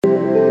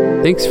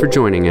Thanks for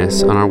joining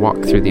us on our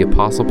walk through the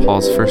Apostle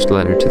Paul's first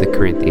letter to the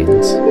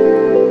Corinthians.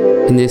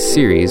 In this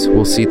series,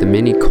 we'll see the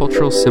many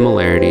cultural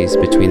similarities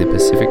between the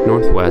Pacific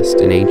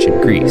Northwest and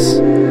ancient Greece.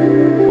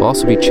 We'll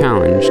also be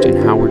challenged in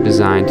how we're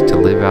designed to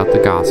live out the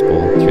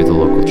gospel through the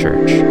local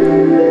church.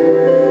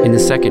 In the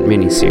second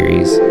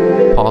mini-series,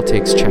 Paul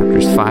takes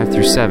chapters 5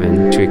 through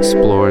 7 to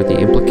explore the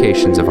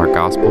implications of our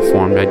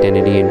gospel-formed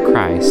identity in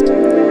Christ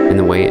and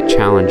the way it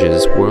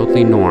challenges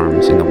worldly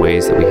norms in the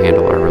ways that we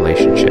handle our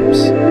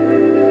relationships.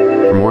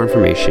 For more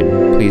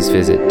information, please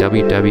visit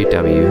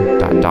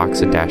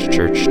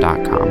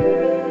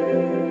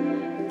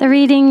www.doxa-church.com. The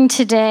reading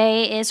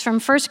today is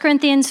from 1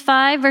 Corinthians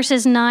 5,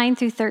 verses 9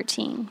 through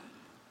 13.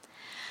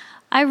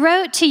 I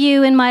wrote to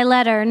you in my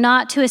letter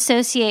not to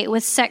associate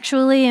with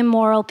sexually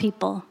immoral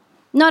people,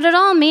 not at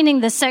all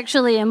meaning the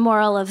sexually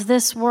immoral of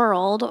this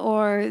world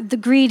or the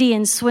greedy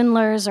and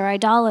swindlers or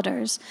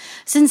idolaters,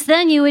 since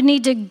then you would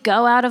need to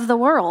go out of the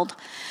world.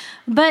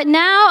 But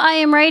now I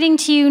am writing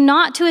to you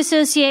not to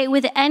associate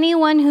with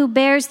anyone who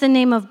bears the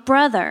name of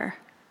brother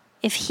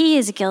if he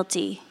is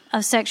guilty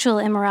of sexual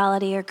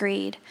immorality or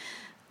greed,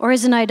 or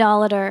is an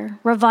idolater,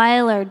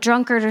 reviler,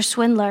 drunkard, or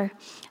swindler,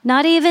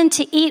 not even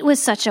to eat with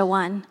such a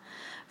one.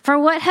 For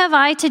what have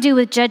I to do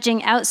with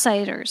judging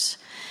outsiders?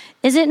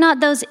 Is it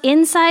not those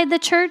inside the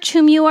church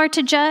whom you are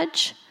to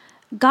judge?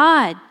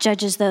 God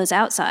judges those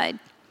outside.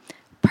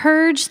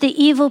 Purge the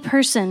evil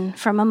person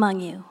from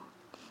among you.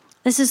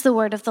 This is the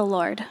word of the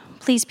Lord.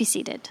 Please be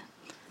seated.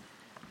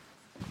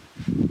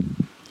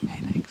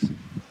 Hey, thanks.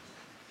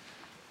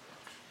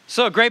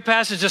 So, a great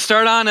passage to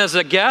start on as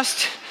a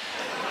guest.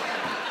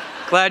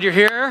 Glad you're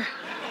here.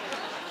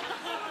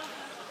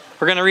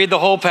 We're going to read the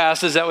whole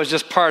passage. That was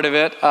just part of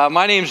it.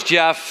 My name's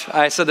Jeff.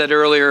 I said that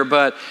earlier,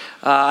 but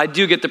I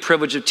do get the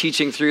privilege of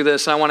teaching through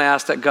this. I want to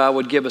ask that God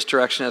would give us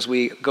direction as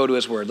we go to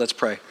his word. Let's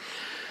pray.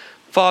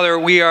 Father,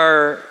 we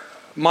are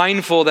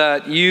mindful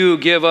that you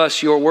give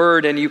us your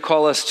word and you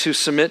call us to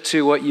submit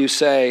to what you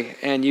say.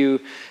 And you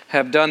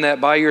have done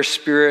that by your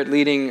Spirit,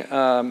 leading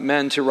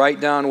men to write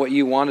down what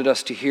you wanted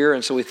us to hear.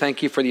 And so we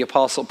thank you for the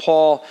Apostle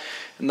Paul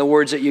and the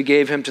words that you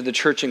gave him to the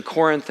church in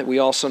Corinth. That we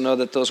also know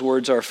that those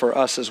words are for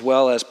us as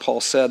well. As Paul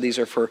said, these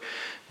are for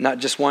not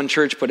just one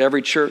church, but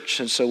every church.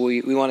 And so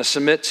we want to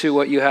submit to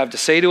what you have to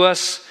say to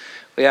us.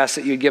 We ask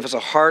that you give us a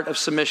heart of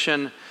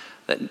submission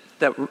that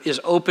is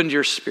open to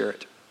your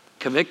Spirit,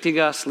 convicting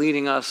us,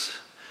 leading us.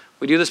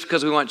 We do this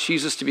because we want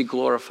Jesus to be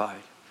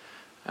glorified.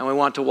 And we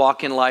want to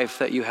walk in life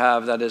that you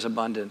have that is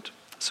abundant.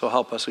 So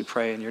help us, we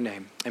pray in your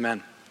name.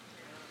 Amen.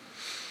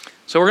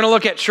 So we're going to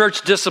look at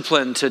church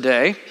discipline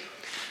today.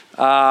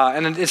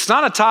 And it's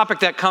not a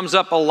topic that comes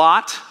up a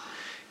lot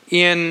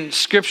in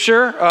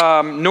Scripture,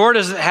 nor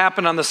does it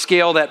happen on the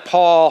scale that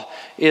Paul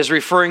is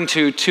referring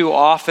to too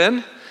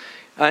often.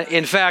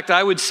 In fact,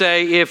 I would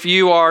say if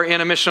you are in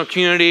a missional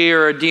community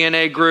or a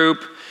DNA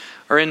group,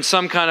 or in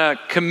some kind of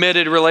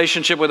committed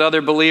relationship with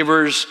other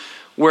believers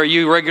where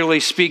you regularly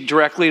speak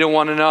directly to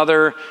one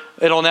another,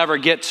 it'll never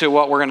get to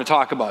what we're going to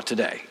talk about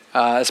today,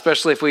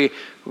 especially if we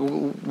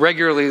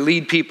regularly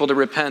lead people to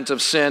repent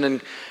of sin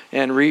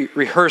and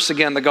rehearse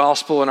again the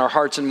gospel in our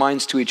hearts and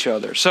minds to each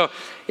other. So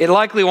it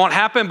likely won't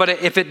happen, but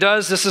if it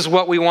does, this is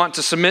what we want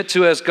to submit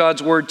to as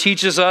God's word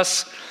teaches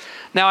us.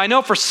 Now, I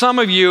know for some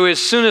of you,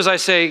 as soon as I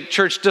say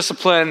church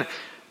discipline,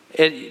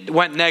 it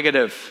went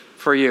negative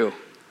for you.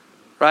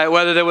 Right?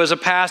 Whether there was a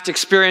past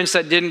experience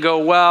that didn't go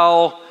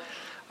well,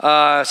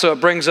 so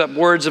it brings up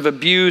words of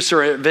abuse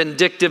or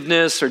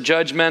vindictiveness or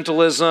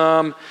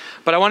judgmentalism.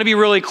 But I want to be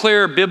really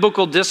clear,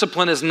 biblical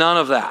discipline is none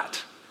of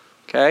that.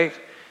 Okay? In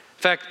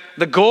fact,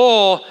 the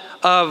goal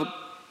of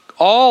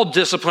all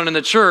discipline in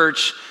the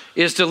church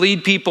is to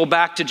lead people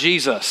back to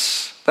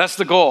Jesus. That's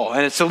the goal,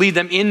 and it's to lead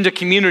them into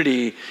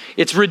community.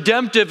 It's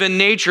redemptive in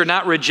nature,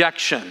 not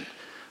rejection.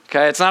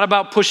 Okay? It's not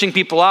about pushing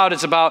people out,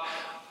 it's about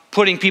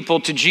putting people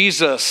to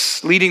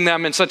Jesus, leading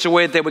them in such a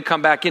way that they would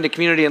come back into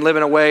community and live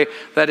in a way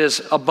that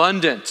is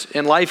abundant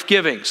and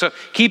life-giving. So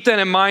keep that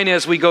in mind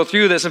as we go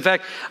through this. In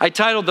fact, I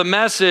titled the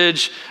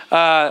message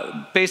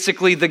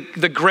basically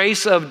the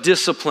grace of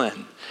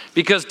discipline,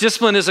 because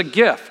discipline is a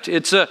gift.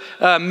 It's a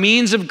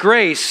means of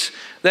grace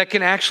that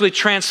can actually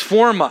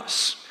transform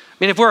us. I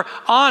mean, if we're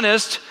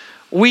honest,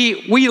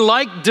 we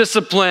like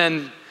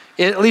discipline,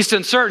 at least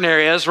in certain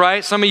areas,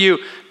 right? Some of you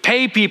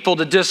pay people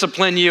to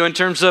discipline you in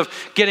terms of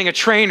getting a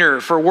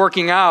trainer for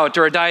working out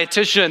or a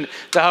dietitian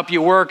to help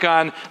you work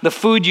on the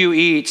food you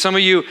eat. Some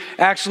of you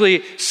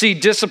actually see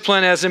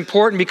discipline as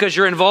important because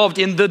you're involved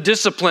in the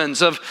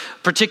disciplines of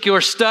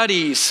particular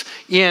studies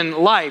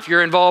in life.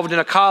 You're involved in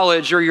a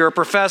college or you're a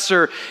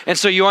professor, and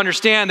so you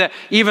understand that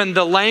even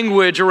the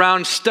language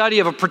around study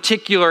of a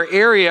particular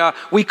area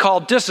we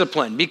call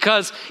discipline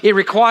because it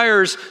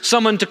requires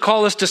someone to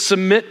call us to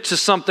submit to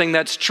something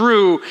that's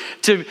true,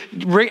 to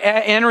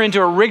enter into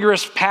a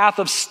rigorous path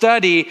of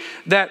study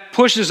that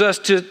pushes us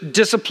to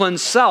discipline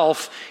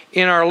self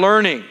in our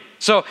learning.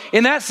 So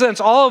in that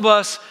sense, all of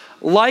us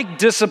like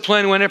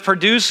discipline when it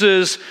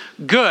produces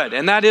good,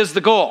 and that is the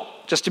goal,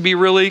 just to be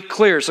really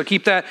clear. So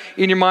keep that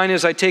in your mind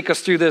as I take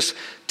us through this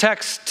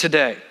text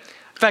today.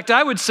 fact,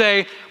 I would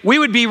say we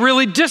would be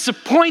really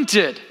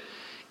disappointed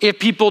if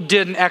people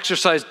didn't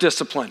exercise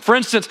discipline. For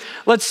instance,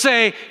 let's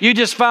say you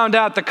just found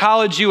out the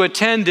college you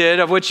attended,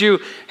 of which you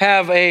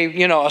have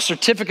a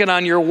certificate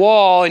on your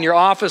wall in your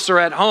office or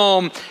at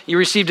home, you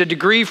received a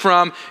degree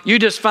from, you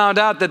just found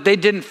out that they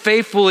didn't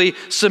faithfully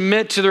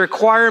submit to the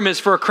requirements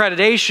for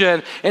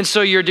accreditation, and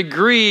so your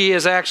degree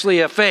is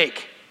actually a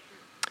fake.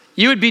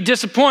 You would be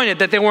disappointed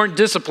that they weren't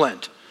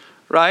disciplined,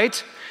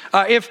 right?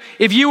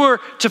 If you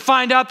were to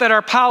find out that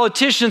our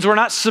politicians were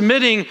not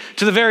submitting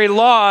to the very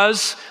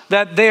laws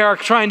that they are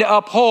trying to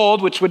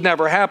uphold, which would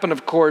never happen,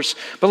 of course,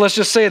 but let's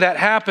just say that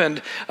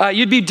happened,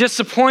 you'd be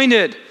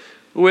disappointed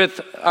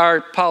with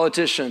our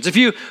politicians. If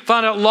you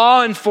found out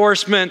law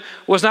enforcement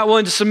was not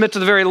willing to submit to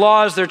the very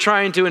laws they're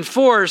trying to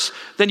enforce,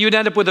 then you'd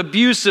end up with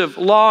abusive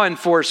law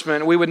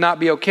enforcement. We would not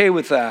be okay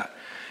with that.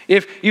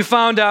 If you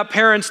found out,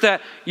 parents,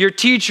 that your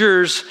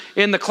teachers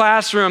in the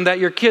classroom that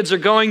your kids are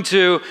going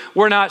to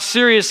were not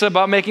serious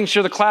about making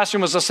sure the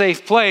classroom was a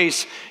safe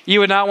place,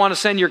 you would not want to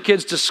send your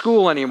kids to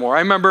school anymore. I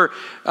remember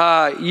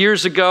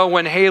years ago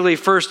when Haley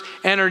first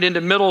entered into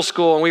middle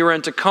school and we were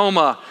in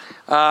Tacoma,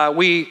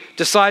 we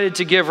decided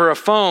to give her a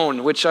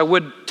phone, which I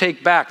would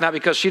take back, not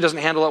because she doesn't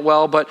handle it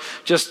well, but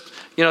just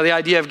the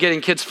idea of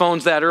getting kids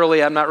phones that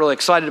early, I'm not really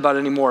excited about it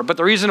anymore. But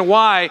the reason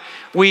why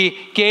we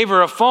gave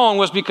her a phone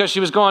was because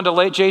she was going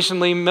to Jason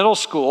Lee Middle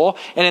School.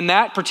 And in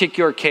that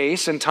particular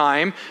case and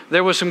time,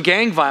 there was some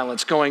gang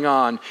violence going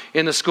on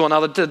in the school.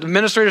 Now, the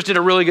administrators did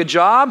a really good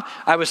job.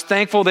 I was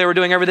thankful they were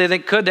doing everything they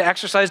could to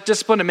exercise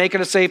discipline and make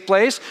it a safe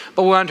place.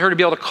 But we wanted her to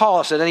be able to call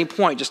us at any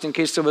point, just in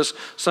case there was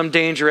some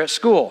danger at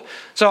school.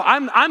 So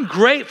I'm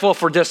grateful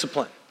for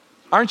discipline.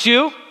 Aren't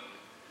you?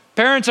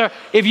 Parents,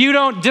 if you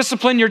don't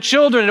discipline your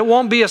children, it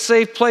won't be a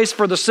safe place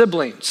for the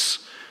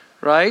siblings,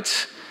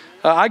 right?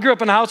 I grew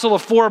up in a household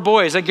of 4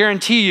 boys. I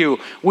guarantee you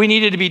we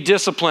needed to be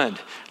disciplined.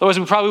 Otherwise,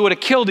 we probably would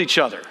have killed each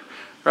other,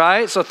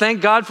 right? So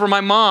thank God for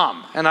my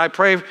mom. And I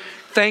pray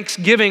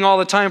thanksgiving all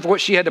the time for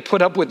what she had to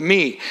put up with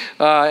me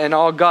and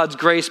all God's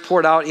grace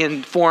poured out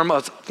in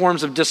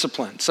forms of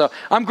discipline. So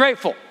I'm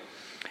grateful.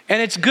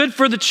 And it's good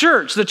for the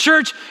church. The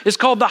church is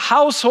called the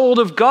household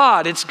of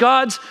God. It's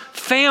God's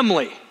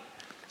family.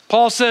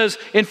 Paul says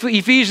in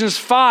Ephesians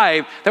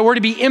 5 that we're to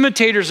be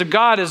imitators of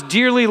God as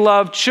dearly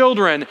loved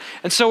children.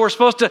 And so we're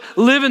supposed to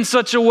live in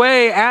such a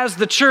way as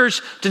the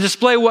church to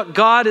display what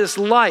God is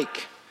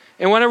like.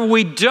 And whenever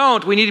we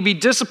don't, we need to be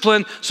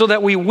disciplined so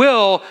that we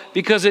will,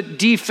 because it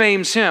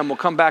defames him. We'll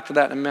come back to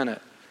that in a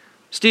minute.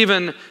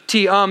 Stephen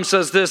T.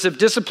 says this: if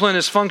discipline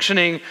is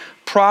functioning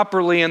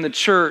properly in the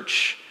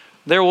church,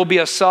 there will be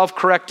a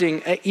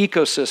self-correcting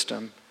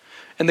ecosystem.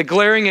 And the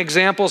glaring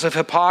examples of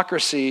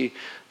hypocrisy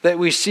that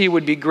we see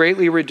would be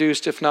greatly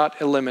reduced, if not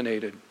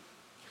eliminated.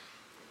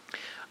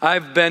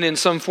 I've been in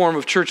some form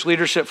of church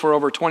leadership for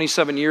over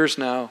 27 years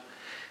now,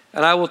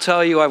 and I will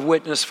tell you I've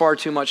witnessed far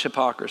too much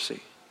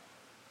hypocrisy.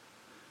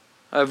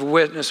 I've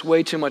witnessed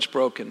way too much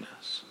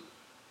brokenness.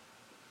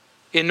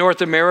 In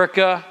North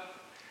America,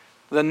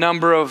 the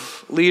number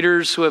of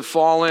leaders who have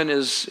fallen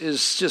is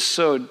just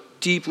so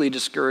deeply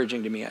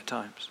discouraging to me at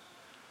times.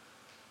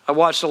 I've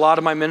watched a lot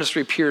of my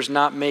ministry peers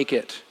not make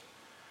it.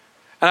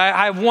 And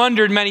I've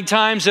wondered many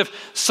times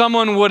if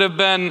someone would have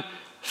been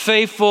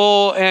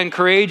faithful and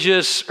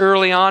courageous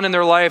early on in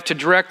their life to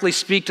directly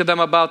speak to them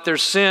about their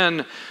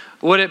sin,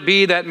 would it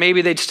be that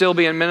maybe they'd still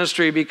be in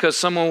ministry because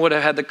someone would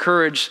have had the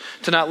courage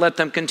to not let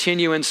them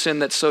continue in sin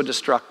that's so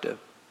destructive?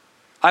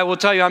 I will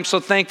tell you, I'm so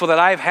thankful that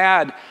I've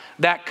had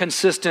that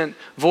consistent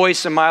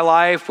voice in my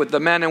life with the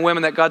men and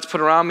women that God's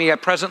put around me. I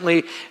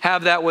presently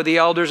have that with the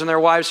elders and their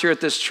wives here at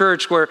this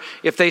church, where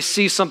if they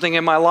see something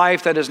in my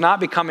life that is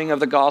not becoming of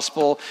the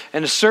gospel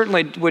and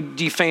certainly would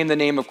defame the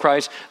name of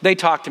Christ, they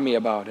talk to me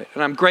about it.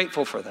 And I'm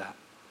grateful for that.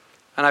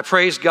 And I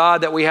praise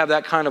God that we have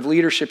that kind of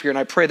leadership here. And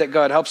I pray that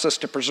God helps us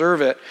to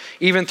preserve it,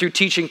 even through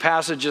teaching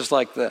passages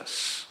like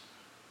this.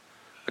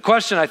 The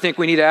question I think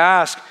we need to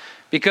ask,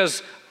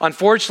 because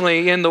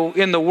unfortunately, in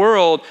the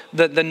world,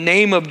 the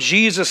name of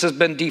Jesus has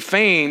been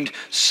defamed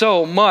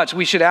so much.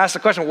 We should ask the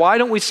question, why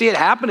don't we see it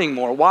happening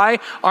more? Why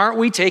aren't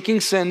we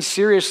taking sin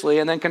seriously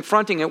and then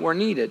confronting it where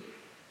needed?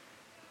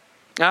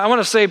 Now, I want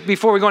to say,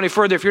 before we go any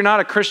further, if you're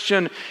not a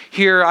Christian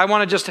here, I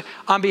want to just,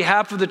 on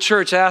behalf of the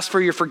church, ask for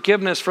your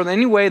forgiveness for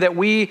any way that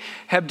we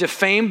have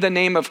defamed the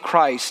name of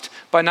Christ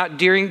by not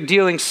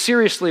dealing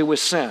seriously with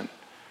sin.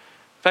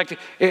 In fact,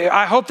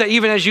 I hope that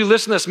even as you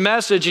listen to this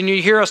message and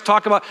you hear us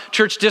talk about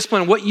church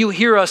discipline, what you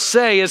hear us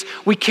say is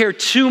we care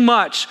too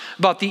much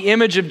about the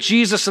image of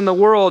Jesus in the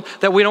world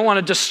that we don't want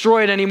to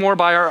destroy it anymore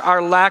by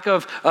our lack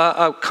of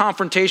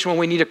confrontation when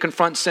we need to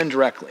confront sin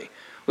directly.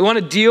 We want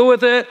to deal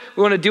with it.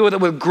 We want to deal with it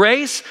with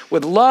grace,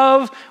 with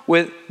love,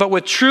 but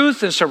with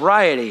truth and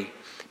sobriety,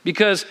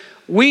 because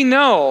we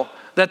know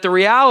that the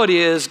reality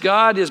is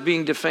God is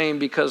being defamed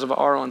because of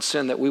our own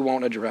sin that we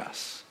won't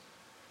address.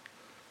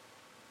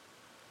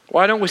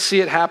 Why don't we see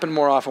it happen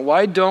more often?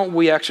 Why don't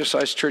we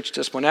exercise church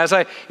discipline? As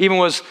I even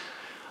was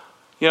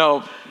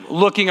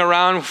looking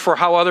around for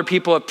how other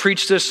people have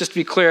preached this. Just to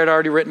be clear, I'd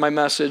already written my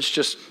message,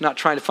 just not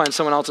trying to find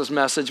someone else's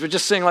message, but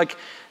just saying, like,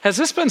 has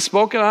this been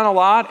spoken on a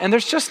lot? And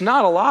there's just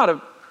not a lot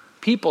of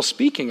people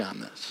speaking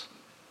on this.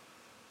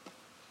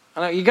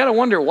 And you got to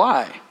wonder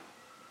why.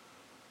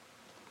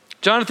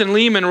 Jonathan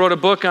Lehman wrote a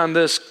book on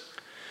this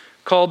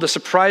called The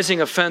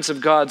Surprising Offense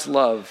of God's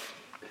Love.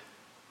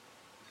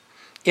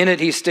 In it,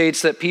 he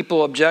states that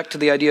people object to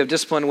the idea of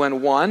discipline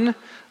when, one,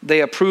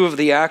 they approve of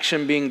the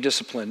action being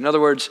disciplined. In other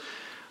words,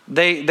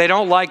 they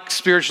don't like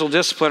spiritual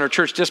discipline or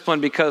church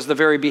discipline because the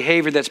very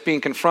behavior that's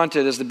being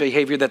confronted is the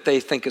behavior that they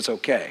think is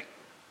okay.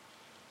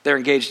 They're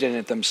engaged in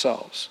it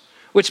themselves.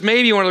 Which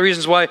may be one of the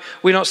reasons why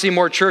we don't see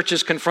more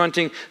churches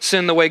confronting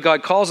sin the way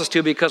God calls us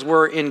to, because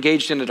we're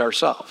engaged in it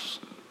ourselves.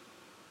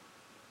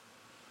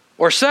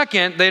 Or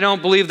second, they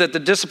don't believe that the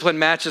discipline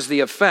matches the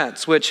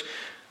offense, which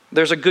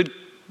there's a good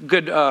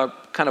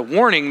kind of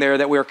warning there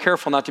that we are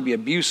careful not to be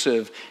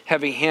abusive,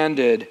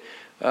 heavy-handed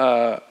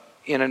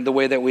in the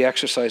way that we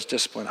exercise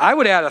discipline. I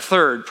would add a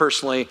third,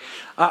 personally.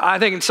 I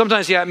think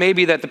sometimes,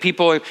 maybe that the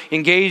people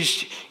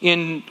engaged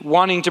in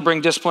wanting to bring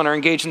discipline are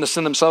engaged in the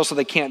sin themselves, so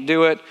they can't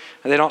do it,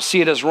 and they don't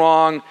see it as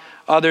wrong.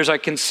 Others I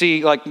can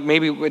see, like,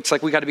 maybe it's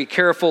like we got to be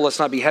careful, let's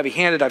not be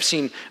heavy-handed. I've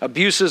seen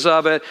abuses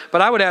of it.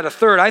 But I would add a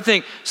third. I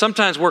think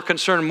sometimes we're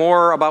concerned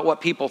more about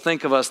what people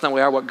think of us than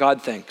we are what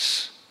God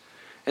thinks.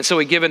 And so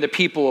we give into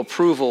people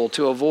approval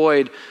to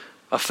avoid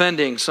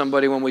offending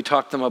somebody when we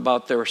talk to them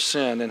about their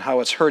sin and how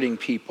it's hurting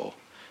people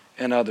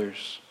and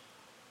others.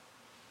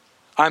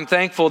 I'm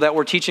thankful that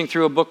we're teaching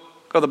through a book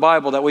of the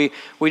Bible, that we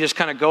just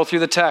kind of go through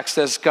the text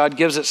as God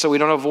gives it so we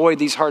don't avoid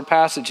these hard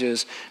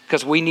passages,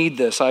 because we need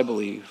this, I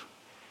believe.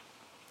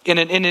 In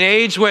an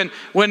age when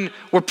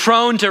we're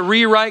prone to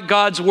rewrite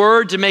God's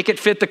word to make it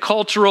fit the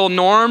cultural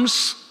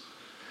norms,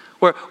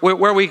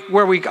 where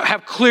we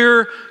have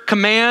clear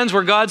commands,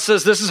 where God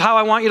says, this is how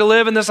I want you to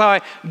live and this is how I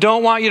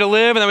don't want you to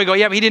live. And then we go,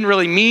 but he didn't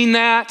really mean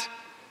that.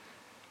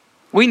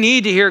 We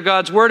need to hear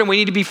God's word, and we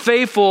need to be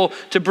faithful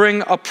to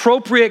bring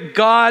appropriate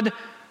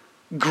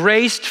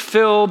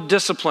God-graced-filled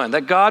discipline,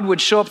 that God would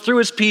show up through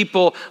his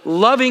people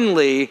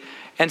lovingly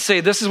and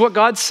say, this is what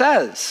God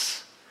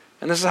says,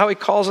 and this is how he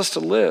calls us to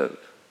live.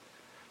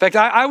 In fact,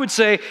 I would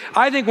say,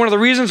 I think one of the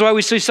reasons why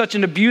we see such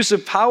an abuse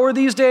of power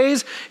these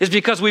days is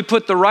because we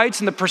put the rights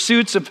and the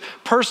pursuits of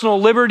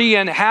personal liberty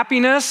and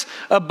happiness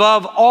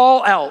above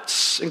all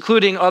else,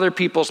 including other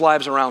people's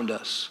lives around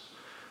us.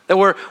 That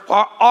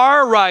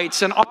our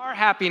rights and our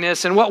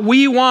happiness and what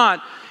we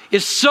want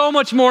is so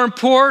much more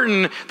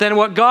important than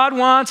what God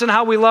wants and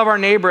how we love our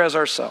neighbor as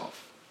ourselves.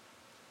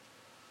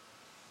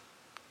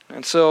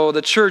 And so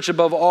the church,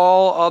 above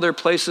all other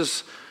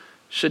places,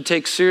 should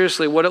take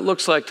seriously what it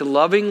looks like to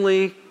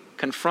lovingly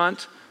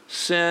confront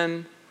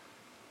sin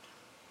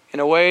in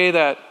a way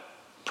that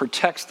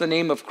protects the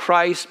name of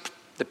Christ,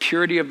 the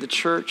purity of the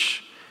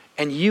church,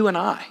 and you and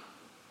I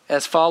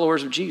as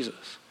followers of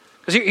Jesus.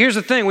 Because here's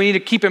the thing we need to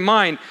keep in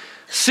mind.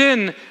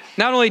 Sin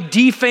not only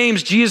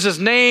defames Jesus'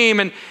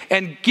 name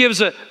and gives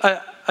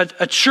a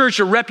church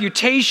a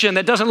reputation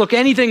that doesn't look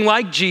anything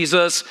like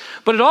Jesus,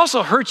 but it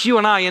also hurts you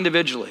and I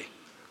individually.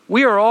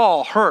 We are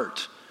all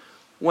hurt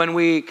when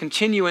we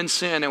continue in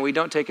sin and we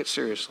don't take it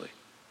seriously.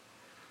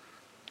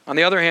 On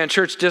the other hand,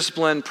 church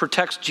discipline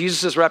protects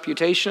Jesus'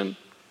 reputation,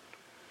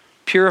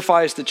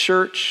 purifies the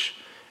church,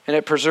 and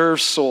it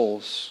preserves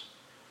souls.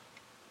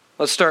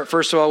 Let's start,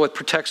 first of all, with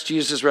protects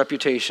Jesus'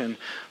 reputation.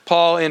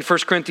 Paul in 1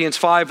 Corinthians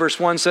 5, verse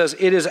 1 says,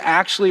 it is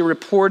actually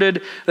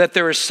reported that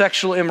there is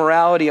sexual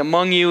immorality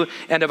among you,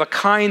 and of a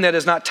kind that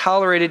is not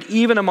tolerated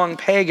even among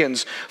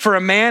pagans. For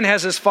a man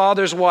has his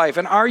father's wife.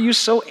 And are you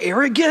so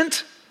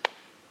arrogant?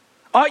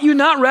 Ought you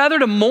not rather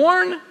to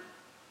mourn?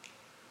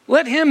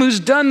 Let him who's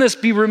done this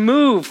be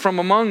removed from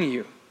among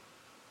you.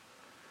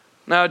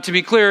 Now, to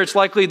be clear, it's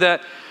likely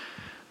that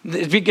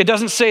it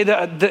doesn't say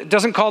that, it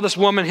doesn't call this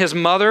woman his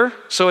mother,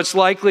 so it's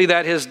likely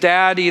that his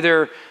dad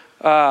either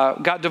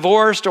got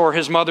divorced or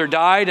his mother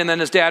died, and then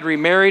his dad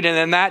remarried, and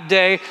then that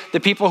day, the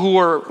people who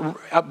were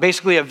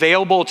basically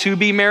available to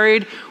be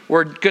married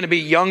were going to be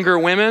younger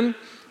women.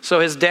 So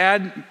his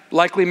dad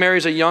likely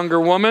marries a younger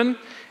woman,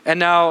 and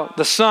now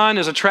the son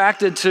is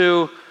attracted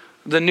to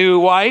the new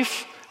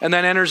wife and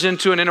then enters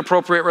into an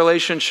inappropriate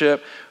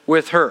relationship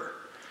with her.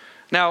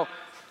 Now,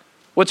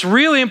 what's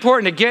really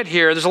important to get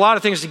here, there's a lot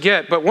of things to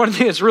get, but one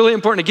thing that's really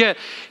important to get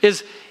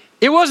is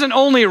it wasn't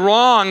only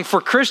wrong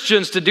for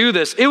Christians to do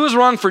this. It was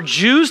wrong for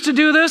Jews to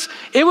do this.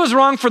 It was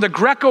wrong for the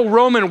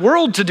Greco-Roman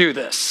world to do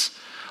this.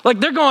 Like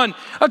they're going,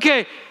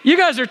 okay, you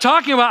guys are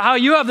talking about how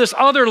you have this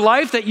other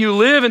life that you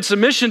live in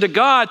submission to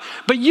God,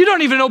 but you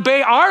don't even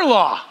obey our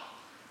law,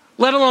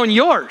 let alone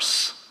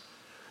yours.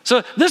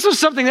 So this was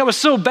something that was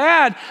so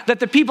bad that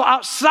the people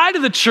outside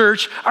of the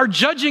church are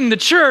judging the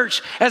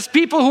church as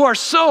people who are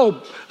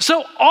so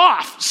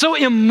off, so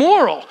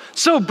immoral,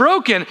 so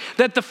broken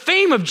that the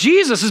fame of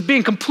Jesus is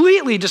being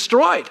completely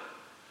destroyed.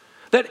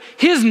 That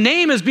his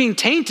name is being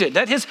tainted,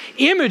 that his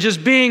image is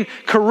being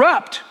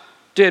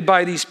corrupted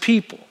by these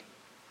people.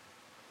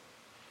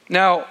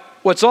 Now,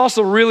 what's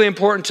also really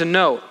important to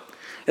note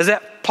is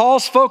that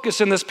Paul's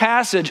focus in this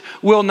passage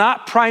will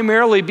not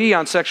primarily be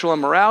on sexual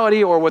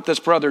immorality or what this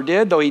brother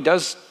did, though he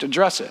does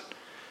address it.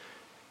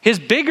 His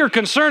bigger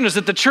concern is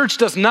that the church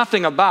does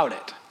nothing about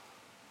it.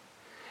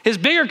 His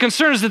bigger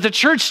concern is that the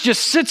church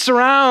just sits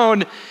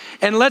around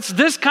and lets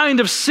this kind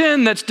of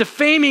sin that's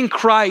defaming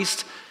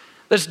Christ,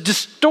 that's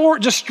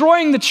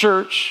destroying the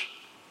church,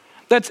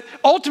 that's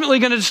ultimately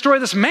going to destroy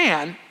this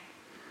man,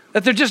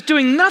 that they're just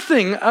doing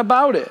nothing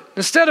about it.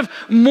 Instead of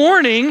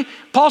mourning,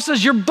 Paul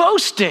says, you're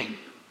boasting.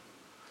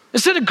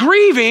 Instead of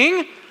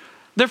grieving,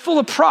 they're full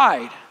of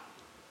pride.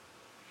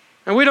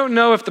 And we don't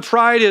know if the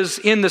pride is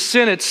in the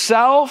sin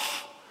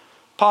itself,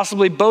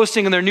 possibly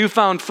boasting in their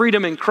newfound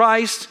freedom in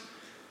Christ,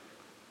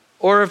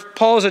 or if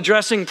Paul is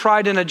addressing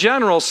pride in a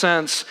general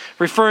sense,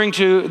 referring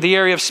to the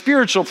area of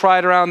spiritual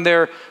pride around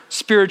their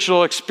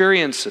spiritual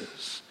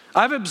experiences.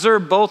 I've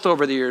observed both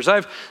over the years.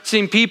 I've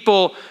seen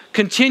people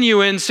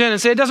continue in sin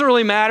and say, it doesn't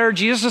really matter.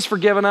 Jesus has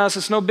forgiven us.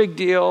 It's no big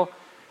deal.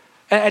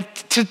 And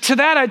to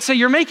that, I'd say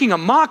you're making a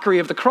mockery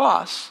of the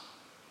cross.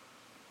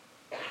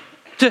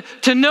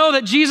 To know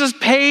that Jesus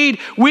paid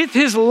with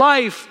his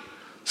life,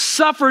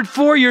 suffered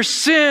for your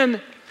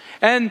sin,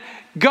 and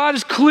God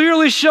has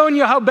clearly shown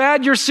you how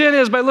bad your sin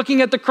is by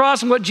looking at the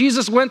cross and what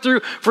Jesus went through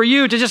for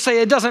you, to just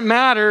say it doesn't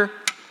matter.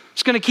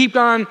 Just going to keep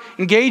on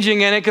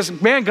engaging in it because,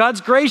 man, God's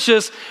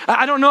gracious.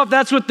 I don't know if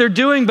that's what they're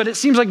doing, but it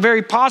seems like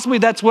very possibly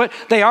that's what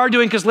they are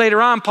doing, because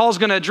later on, Paul's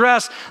going to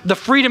address the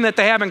freedom that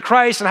they have in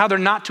Christ and how they're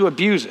not to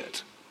abuse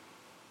it.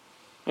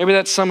 Maybe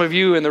that's some of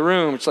you in the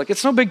room. It's like,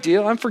 it's no big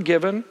deal. I'm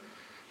forgiven.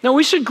 No,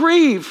 we should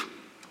grieve.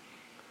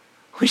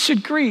 We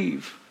should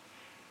grieve.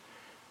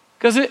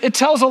 Because it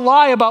tells a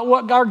lie about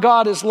what our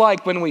God is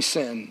like when we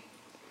sin.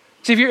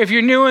 See, if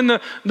you're new in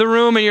the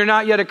room and you're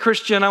not yet a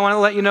Christian, I want to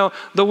let you know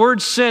the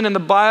word sin in the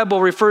Bible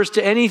refers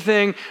to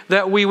anything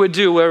that we would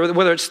do,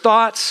 whether it's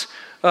thoughts,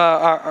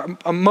 our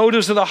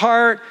motives of the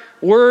heart,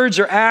 words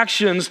or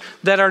actions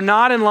that are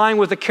not in line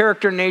with the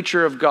character and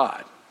nature of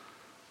God.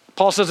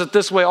 Paul says it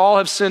this way, all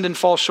have sinned and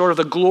fall short of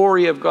the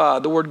glory of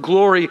God. The word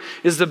glory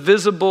is the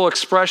visible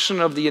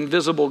expression of the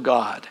invisible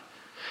God.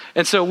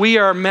 And so we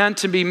are meant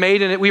to be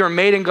made in it. We are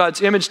made in God's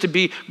image to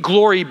be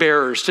glory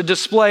bearers, to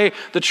display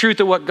the truth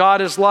of what God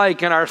is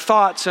like in our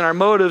thoughts and our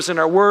motives and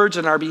our words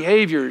and our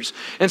behaviors.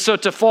 And so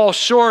to fall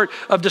short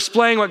of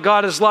displaying what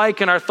God is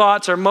like in our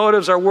thoughts, our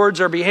motives, our words,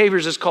 our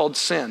behaviors is called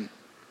sin.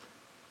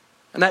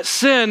 And that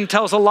sin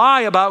tells a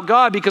lie about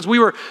God, because we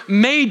were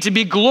made to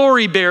be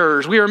glory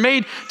bearers. We were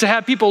made to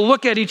have people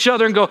look at each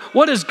other and go,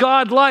 what is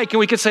God like? And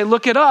we could say,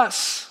 look at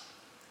us.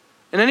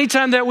 And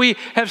anytime that we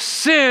have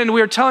sinned,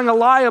 we are telling a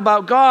lie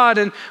about God,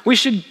 and we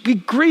should be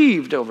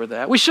grieved over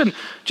that. We shouldn't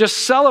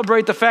just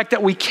celebrate the fact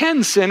that we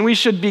can sin. We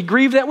should be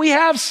grieved that we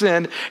have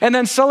sinned, and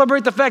then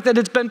celebrate the fact that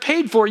it's been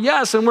paid for,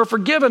 yes, and we're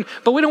forgiven,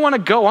 but we don't want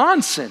to go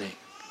on sinning.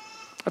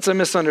 That's a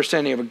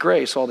misunderstanding of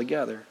grace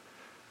altogether.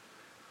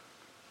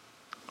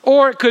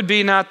 Or it could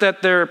be not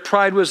that their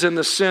pride was in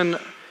the sin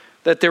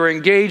that they were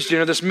engaged in,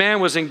 or this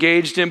man was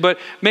engaged in, but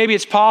maybe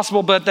it's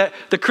possible, but that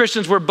the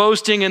Christians were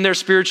boasting in their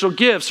spiritual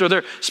gifts or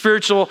their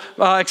spiritual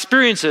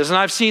experiences. And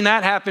I've seen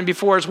that happen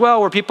before as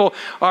well, where people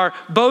are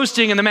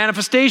boasting in the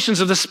manifestations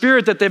of the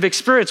Spirit that they've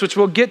experienced, which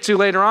we'll get to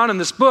later on in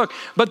this book,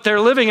 but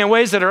they're living in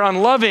ways that are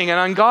unloving and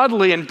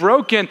ungodly and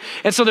broken.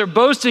 And so they're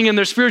boasting in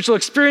their spiritual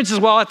experiences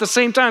while at the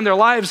same time their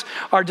lives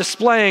are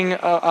displaying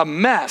a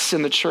mess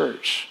in the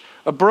church,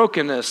 a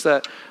brokenness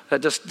that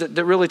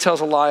really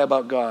tells a lie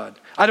about God.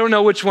 I don't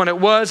know which one it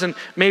was, and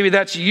maybe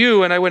that's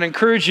you, and I would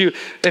encourage you,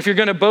 if you're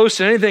going to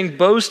boast in anything,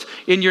 boast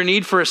in your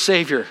need for a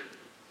Savior.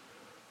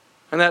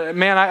 And that,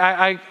 man,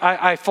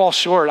 I fall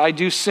short. I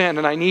do sin,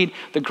 and I need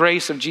the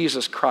grace of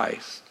Jesus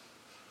Christ.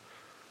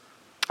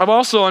 I've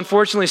also,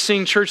 unfortunately,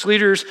 seen church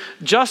leaders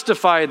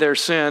justify their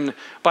sin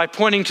by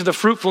pointing to the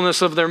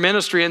fruitfulness of their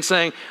ministry and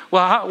saying,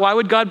 well, why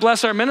would God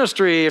bless our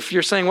ministry if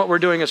you're saying what we're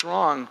doing is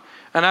wrong?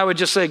 And I would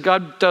just say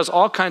God does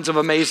all kinds of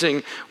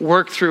amazing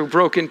work through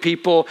broken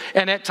people,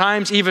 and at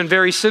times even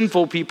very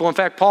sinful people. In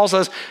fact, Paul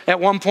says at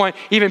one point,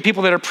 even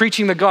people that are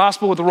preaching the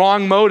gospel with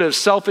wrong motives,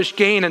 selfish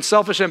gain and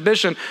selfish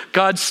ambition,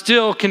 God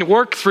still can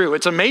work through.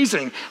 It's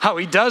amazing how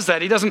he does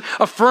that. He doesn't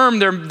affirm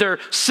their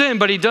sin,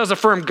 but he does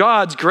affirm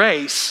God's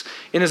grace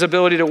in his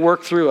ability to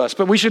work through us.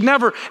 But we should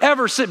never,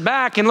 ever sit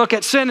back and look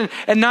at sin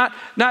and not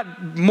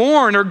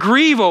mourn or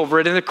grieve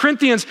over it. And the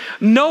Corinthians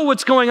know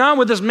what's going on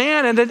with this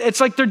man, and it's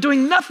like they're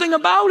doing nothing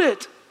about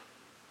it.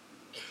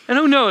 And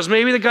who knows,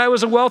 maybe the guy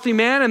was a wealthy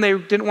man and they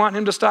didn't want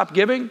him to stop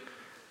giving.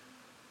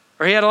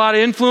 Or he had a lot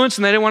of influence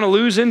and they didn't want to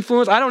lose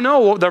influence. I don't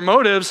know their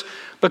motives,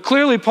 but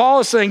clearly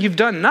Paul is saying you've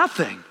done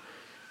nothing.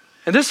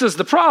 And this is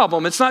the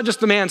problem. It's not just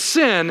the man's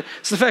sin,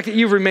 it's the fact that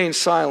you've remained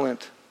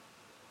silent.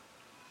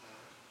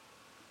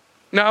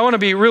 Now, I want to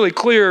be really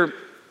clear.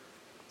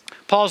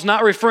 Paul's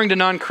not referring to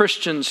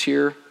non-Christians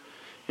here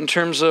in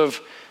terms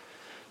of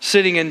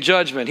sitting in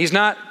judgment. He's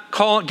not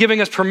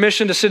giving us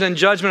permission to sit in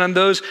judgment on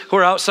those who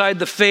are outside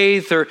the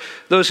faith or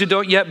those who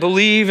don't yet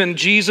believe in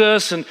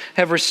Jesus and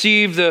have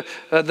received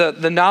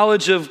the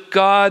knowledge of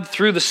God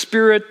through the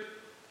Spirit.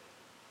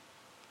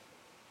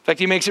 In fact,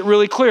 he makes it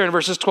really clear in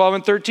verses 12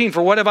 and 13.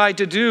 For what have I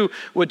to do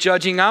with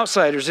judging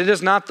outsiders? It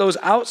is not those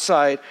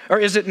outside, or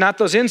is it not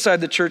those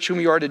inside the church whom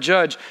you are to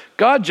judge?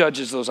 God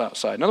judges those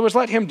outside. In other words,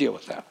 let him deal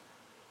with that.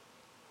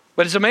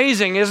 But it's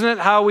amazing, isn't it,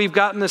 how we've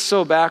gotten this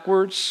so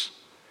backwards?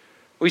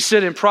 We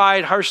sit in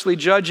pride, harshly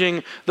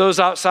judging those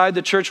outside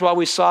the church while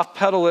we soft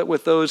pedal it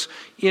with those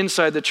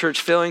inside the church,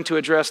 failing to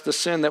address the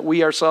sin that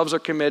we ourselves are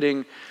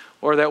committing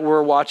or that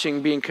we're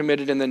watching being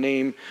committed in the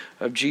name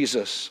of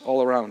Jesus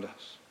all around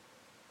us.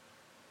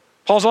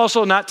 Paul's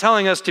also not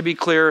telling us, to be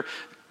clear,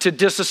 to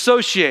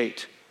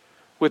disassociate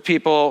with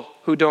people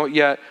who don't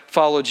yet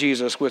follow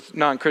Jesus, with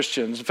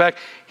non-Christians. In fact,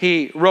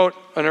 he wrote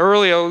an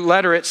earlier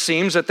letter, it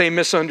seems, that they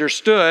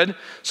misunderstood.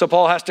 So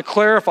Paul has to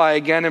clarify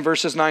again in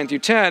verses 9 through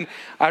 10.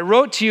 I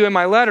wrote to you in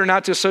my letter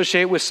not to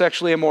associate with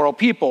sexually immoral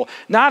people.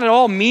 Not at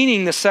all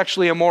meaning the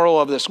sexually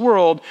immoral of this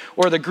world,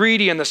 or the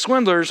greedy and the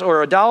swindlers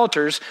or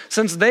idolaters,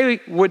 since then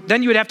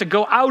you would have to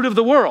go out of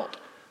the world.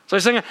 So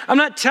he's saying, I'm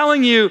not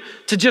telling you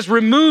to just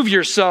remove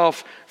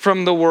yourself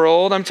from the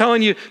world. I'm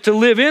telling you to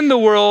live in the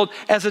world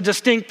as a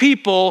distinct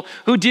people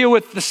who deal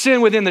with the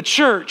sin within the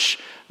church,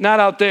 not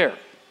out there.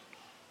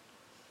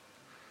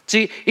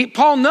 See,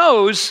 Paul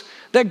knows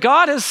that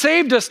God has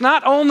saved us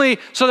not only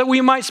so that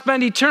we might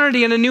spend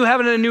eternity in a new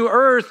heaven and a new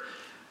earth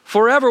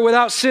forever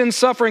without sin,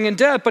 suffering, and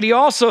death, but he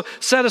also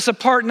set us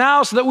apart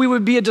now so that we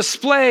would be a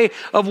display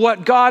of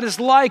what God is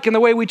like in the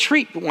way we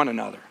treat one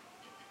another,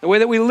 the way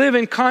that we live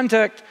in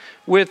contact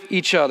with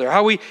each other,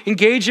 how we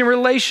engage in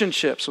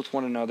relationships with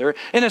one another.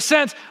 In a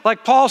sense,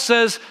 like Paul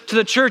says to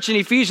the church in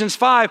Ephesians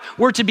 5,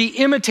 we're to be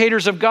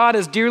imitators of God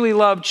as dearly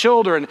loved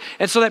children,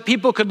 and so that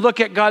people could look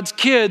at God's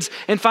kids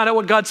and find out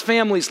what God's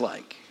family's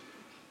like.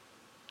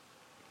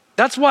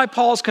 That's why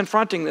Paul's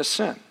confronting this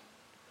sin.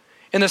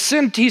 And the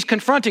sin he's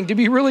confronting, to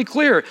be really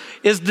clear,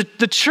 is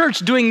the church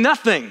doing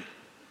nothing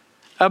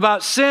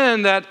about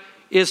sin that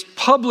is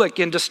public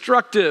and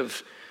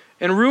destructive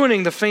and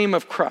ruining the fame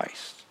of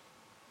Christ.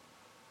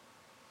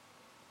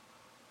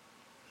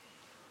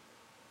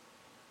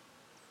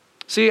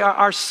 See,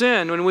 our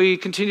sin, when we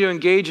continue to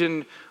engage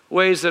in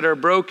ways that are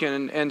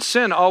broken, and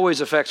sin always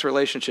affects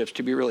relationships,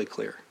 to be really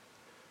clear.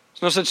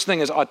 There's no such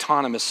thing as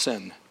autonomous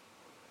sin,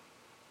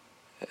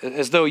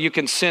 as though you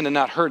can sin and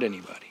not hurt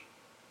anybody.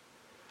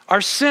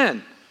 Our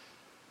sin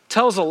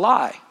tells a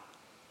lie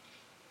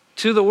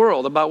to the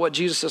world about what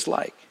Jesus is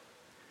like,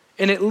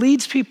 and it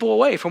leads people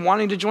away from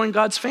wanting to join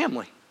God's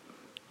family.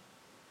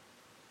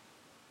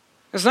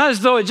 It's not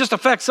as though it just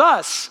affects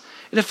us,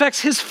 it affects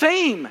his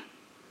fame.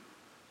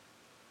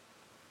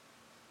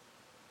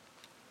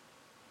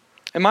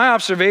 And my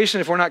observation,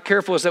 if we're not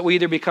careful, is that we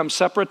either become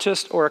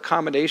separatist or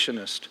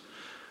accommodationist.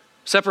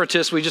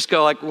 Separatists, we just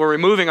go like we're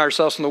removing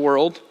ourselves from the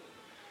world.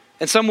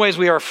 In some ways,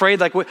 we are afraid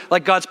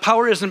like God's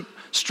power isn't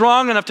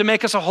strong enough to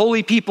make us a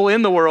holy people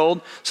in the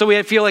world, so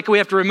we feel like we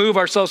have to remove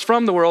ourselves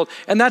from the world.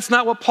 And that's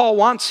not what Paul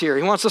wants here.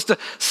 He wants us to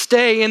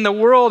stay in the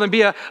world and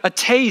be a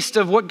taste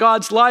of what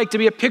God's like, to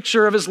be a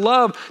picture of his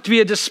love, to be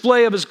a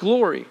display of his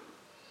glory.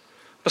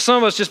 But some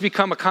of us just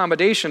become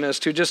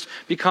accommodationists who just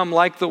become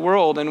like the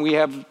world, and we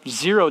have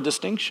zero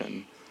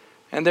distinction.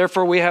 And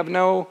therefore we have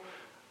no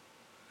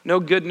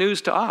good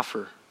news to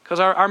offer. Because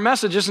our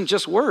message isn't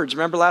just words.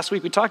 Remember last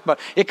week we talked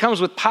about it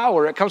comes with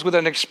power, it comes with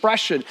an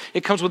expression,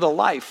 it comes with a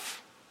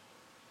life.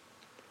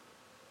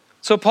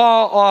 So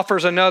Paul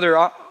offers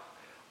another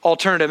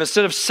alternative.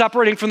 Instead of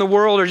separating from the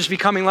world or just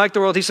becoming like the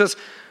world, he says,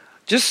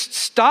 just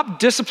stop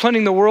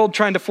disciplining the world,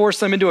 trying to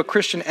force them into a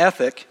Christian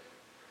ethic.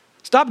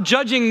 Stop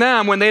judging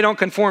them when they don't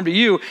conform to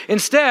you.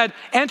 Instead,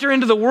 enter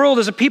into the world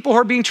as a people who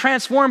are being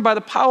transformed by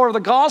the power of the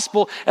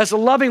gospel as a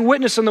loving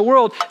witness in the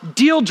world.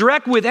 Deal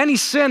direct with any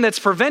sin that's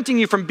preventing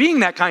you from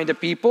being that kind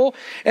of people.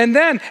 And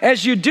then,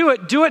 as you do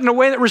it in a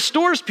way that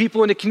restores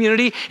people in the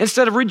community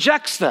instead of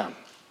rejects them.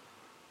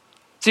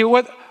 See,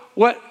 what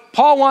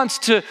Paul wants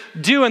to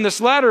do in this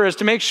letter is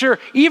to make sure,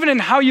 even in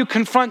how you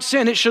confront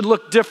sin, it should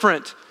look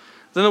different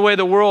than the way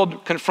the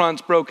world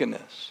confronts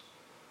brokenness.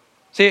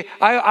 See,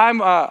 I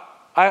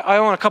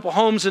own a couple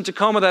homes in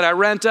Tacoma that I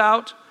rent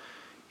out.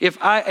 If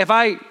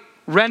I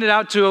rent it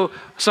out to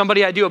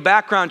somebody, I do a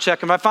background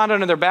check. If I found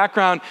out in their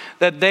background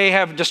that they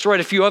have destroyed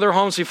a few other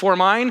homes before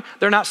mine,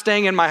 they're not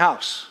staying in my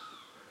house,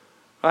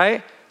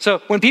 right? So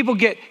when people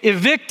get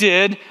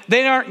evicted,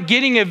 they aren't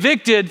getting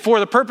evicted for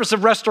the purpose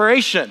of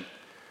restoration.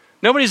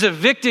 Nobody's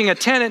evicting a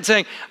tenant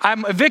saying,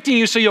 I'm evicting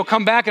you so you'll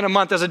come back in a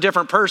month as a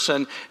different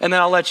person and then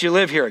I'll let you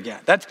live here again.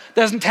 That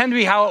doesn't tend to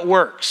be how it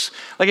works.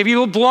 Like if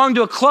you belong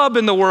to a club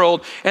in the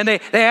world and they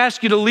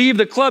ask you to leave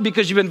the club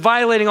because you've been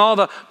violating all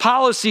the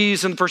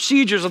policies and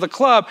procedures of the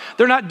club,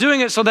 they're not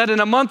doing it so that in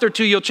a month or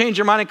two you'll change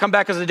your mind and come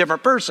back as a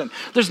different person.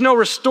 There's no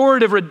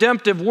restorative,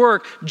 redemptive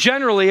work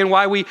generally in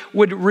why we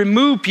would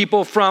remove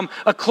people from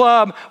a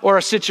club or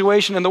a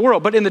situation in the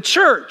world. But in the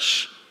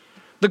church,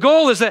 the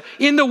goal is that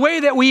in the way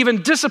that we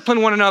even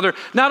discipline one another,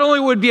 not only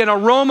would it be an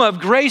aroma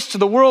of grace to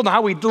the world and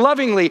how we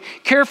lovingly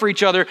care for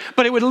each other,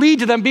 but it would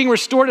lead to them being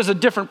restored as a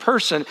different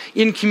person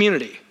in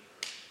community.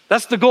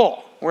 That's the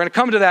goal. We're going to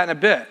come to that in a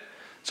bit.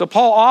 So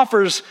Paul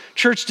offers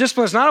church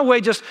discipline as not a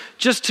way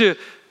just to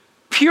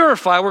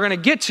purify, we're going to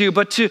get to,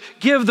 but to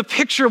give the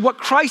picture of what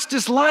Christ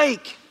is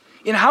like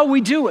in how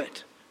we do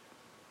it,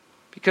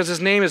 because his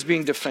name is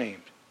being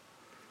defamed.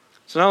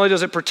 So not only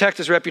does it protect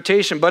his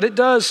reputation, but it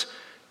does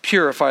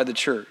purify the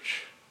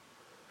church.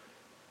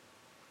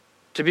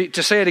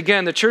 To say it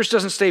again, the church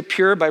doesn't stay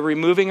pure by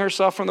removing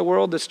herself from the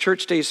world. This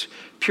church stays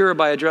pure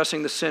by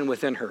addressing the sin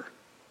within her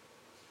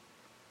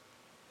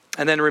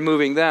and then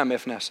removing them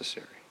if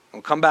necessary.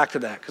 We'll come back to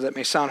that because that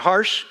may sound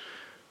harsh,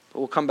 but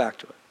we'll come back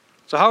to it.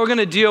 So how are we going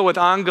to deal with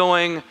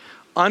ongoing,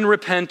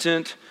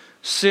 unrepentant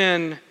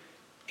sin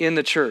in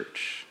the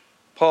church?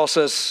 Paul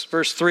says,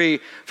 verse 3,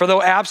 "For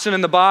though absent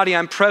in the body,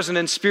 I'm present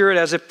in spirit,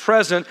 as if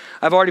present,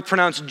 I've already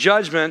pronounced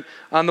judgment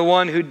on the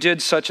one who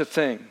did such a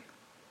thing."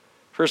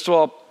 First of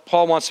all,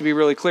 Paul wants to be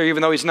really clear.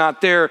 Even though he's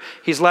not there,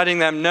 he's letting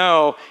them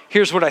know,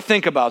 here's what I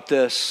think about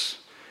this.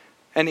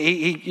 And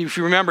if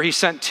you remember, he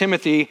sent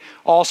Timothy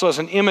also as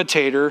an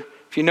imitator.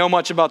 If you know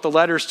much about the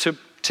letters to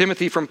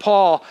Timothy from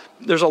Paul,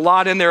 there's a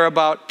lot in there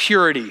about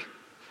purity.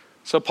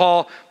 So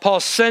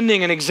Paul's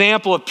sending an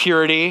example of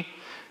purity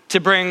to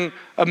bring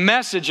a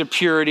message of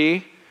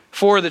purity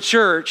for the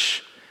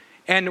church.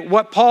 And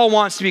what Paul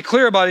wants to be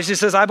clear about is he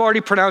says, I've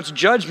already pronounced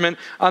judgment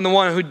on the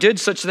one who did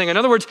such a thing. In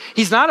other words,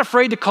 he's not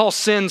afraid to call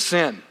sin,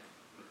 sin.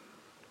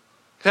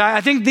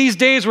 I think these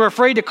days we're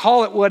afraid to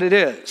call it what it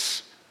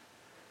is.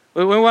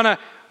 We want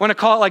to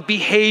call it like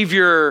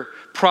behavior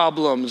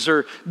problems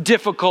or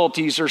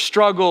difficulties or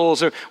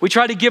struggles, or we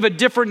try to give a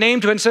different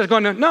name to it instead of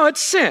going, no, it's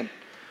sin.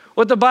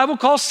 What the Bible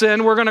calls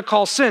sin, we're going to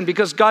call sin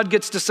because God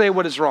gets to say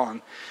what is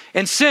wrong.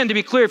 And sin, to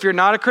be clear, if you're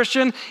not a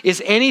Christian,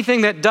 is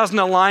anything that doesn't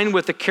align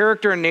with the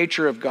character and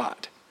nature of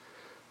God.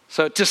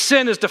 So to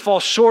sin is to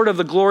fall short of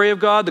the glory of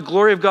God. The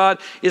glory of God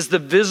is the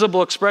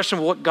visible expression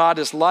of what God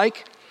is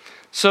like.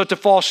 So to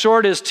fall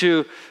short is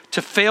to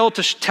fail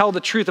to tell the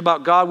truth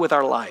about God with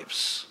our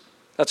lives.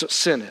 That's what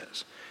sin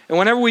is. And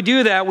whenever we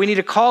do that, we need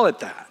to call it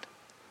that.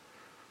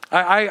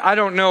 I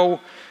don't know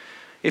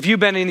if you've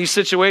been in these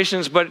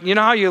situations, but you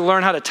know how you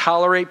learn how to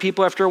tolerate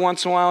people after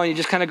once in a while, and you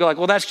just kind of go like,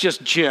 well, that's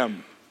just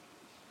Jim.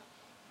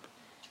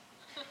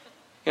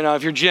 You know,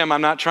 if you're Jim,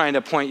 I'm not trying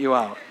to point you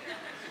out.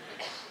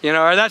 You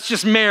know, or that's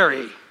just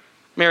Mary.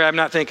 Mary, I'm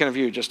not thinking of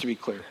you, just to be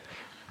clear.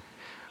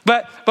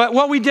 But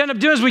what we end up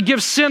doing is we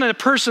give sin a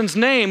person's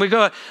name.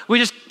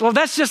 Well,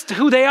 that's just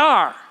who they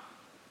are.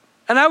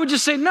 And I would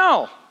just say,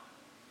 no.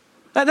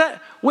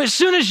 As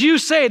soon as you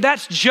say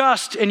that's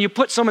just, and you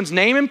put someone's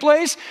name in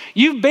place,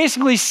 you've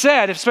basically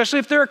said, especially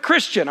if they're a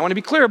Christian, I want to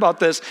be clear about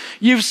this,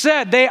 you've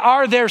said they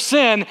are their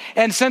sin,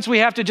 and since we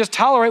have to just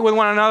tolerate with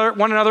one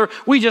another,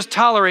 we just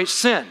tolerate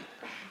sin.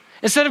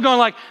 Instead of going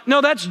like, no,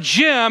 that's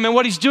Jim, and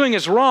what he's doing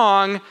is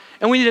wrong,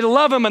 and we need to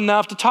love him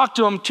enough to talk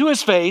to him to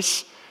his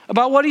face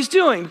about what he's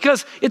doing,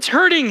 because it's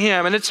hurting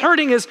him, and it's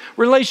hurting his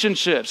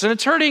relationships, and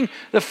it's hurting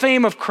the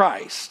fame of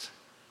Christ.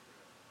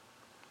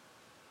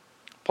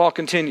 Paul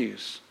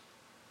continues.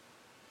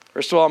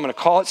 First of all, I'm going to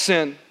call it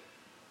sin.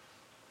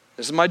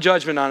 This is my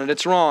judgment on it.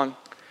 It's wrong.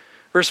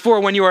 Verse 4,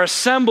 when you are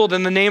assembled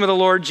in the name of the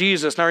Lord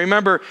Jesus. Now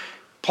remember,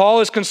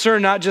 Paul is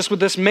concerned not just with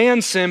this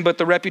man's sin, but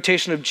the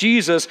reputation of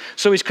Jesus.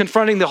 So he's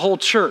confronting the whole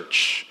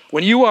church.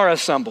 When you are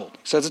assembled,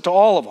 he says it to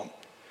all of them.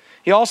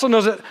 He also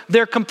knows that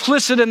they're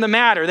complicit in the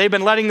matter. They've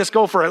been letting this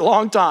go for a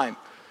long time.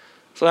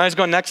 So now he's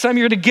going, next time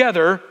you're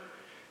together,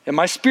 and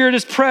my spirit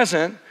is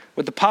present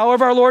with the power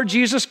of our Lord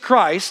Jesus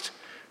Christ.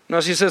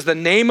 Notice he says the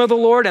name of the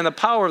Lord and the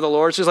power of the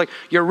Lord. So it's like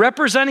you're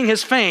representing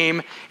his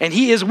fame, and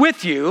he is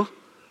with you,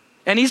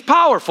 and he's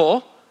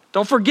powerful.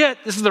 Don't forget,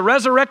 this is the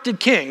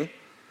resurrected king.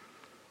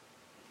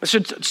 It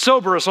should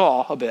sober us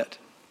all a bit.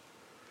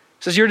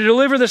 It says you're to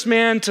deliver this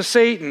man to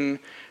Satan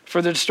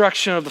for the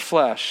destruction of the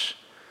flesh,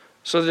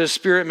 so that his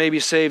spirit may be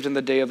saved in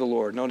the day of the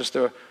Lord. Notice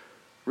the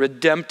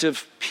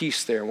redemptive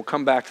piece there. We'll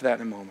come back to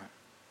that in a moment.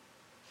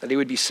 That he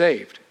would be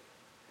saved.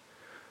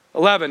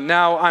 11,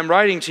 now I'm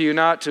writing to you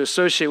not to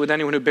associate with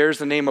anyone who bears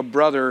the name of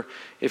brother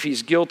if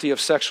he's guilty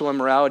of sexual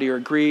immorality or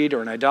greed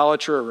or an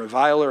idolater or a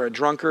reviler or a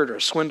drunkard or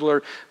a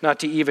swindler, not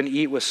to even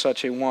eat with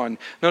such a one.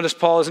 Notice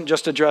Paul isn't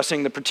just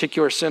addressing the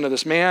particular sin of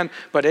this man,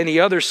 but any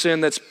other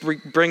sin that's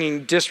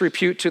bringing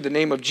disrepute to the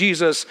name of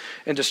Jesus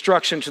and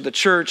destruction to the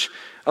church.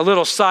 A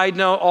little side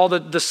note, all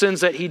the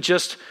sins that he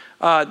just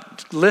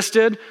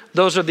listed,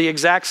 those are the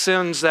exact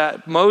sins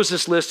that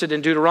Moses listed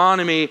in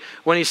Deuteronomy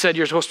when he said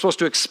you're supposed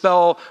to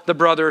expel the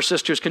brother or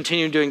sister who's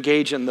continuing to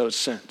engage in those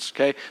sins,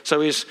 okay?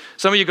 So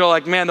some of you go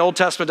like, man, the Old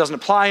Testament doesn't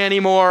apply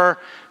anymore.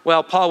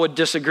 Well, Paul would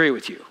disagree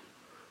with you.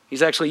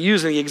 He's actually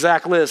using the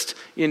exact list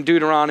in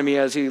Deuteronomy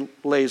as he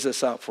lays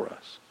this out for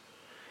us.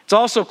 It's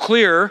also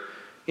clear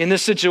in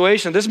this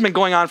situation, this has been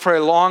going on for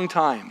a long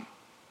time.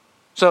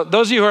 So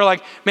those of you who are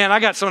like, man, I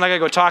got someone I got to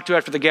go talk to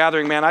after the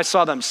gathering, man, I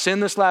saw them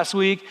sin this last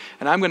week,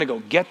 and I'm going to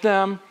go get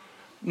them.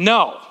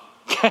 No,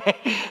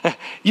 Okay?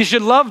 You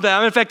should love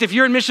them. In fact, if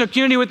you're in missional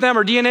community with them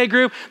or DNA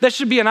group, that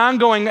should be an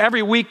ongoing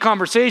every week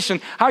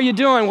conversation. How are you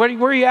doing? Where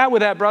are you at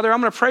with that, brother? I'm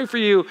going to pray for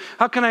you.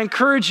 How can I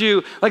encourage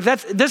you?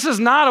 This is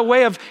not a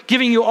way of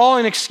giving you all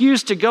an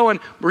excuse to go and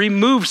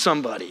remove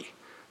somebody,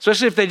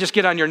 especially if they just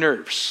get on your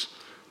nerves.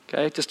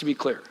 Okay, just to be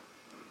clear.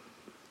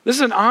 This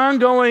is an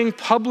ongoing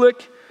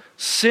public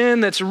sin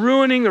that's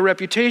ruining the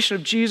reputation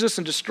of Jesus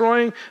and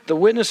destroying the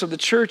witness of the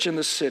church in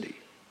the city.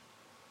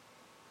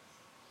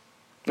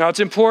 Now,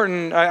 it's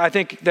important, I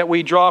think, that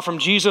we draw from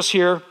Jesus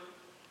here.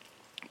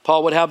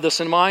 Paul would have this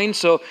in mind,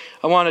 so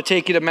I want to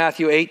take you to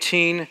Matthew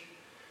 18,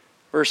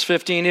 verse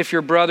 15. If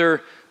your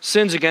brother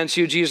sins against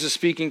you, Jesus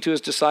speaking to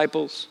his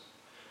disciples,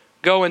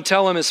 go and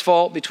tell him his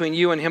fault between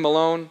you and him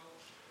alone.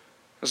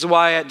 This is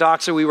why at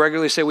Doxa we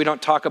regularly say we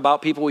don't talk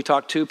about people, we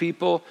talk to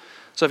people.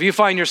 So if you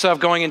find yourself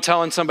going and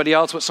telling somebody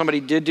else what somebody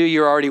did do,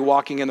 you're already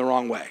walking in the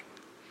wrong way.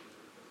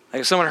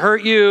 Like if someone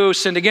hurt you,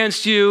 sinned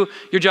against you,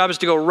 your job is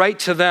to go right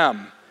to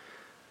them.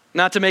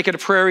 Not to make it a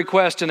prayer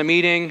request in a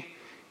meeting,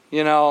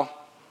 it's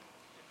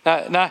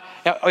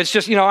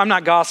just, I'm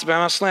not gossiping,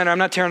 I'm not slandering, I'm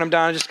not tearing them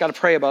down, I just got to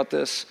pray about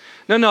this.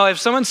 No, if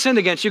someone sinned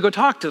against you, go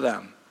talk to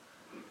them.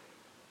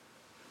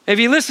 If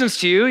he listens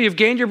to you, you've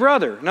gained your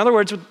brother. In other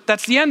words,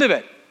 that's the end of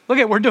it.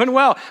 Look we're doing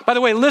well. By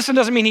the way, listen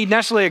doesn't mean he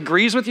necessarily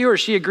agrees with you or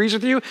she agrees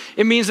with you.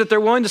 It means that they're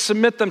willing to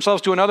submit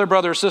themselves to another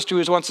brother or sister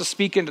who wants to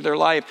speak into their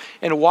life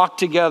and walk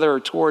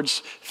together towards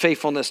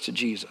faithfulness to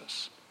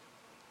Jesus.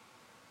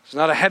 It's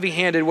not a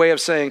heavy-handed way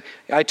of saying,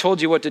 I told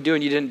you what to do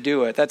and you didn't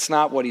do it. That's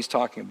not what he's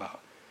talking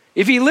about.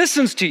 If he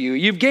listens to you,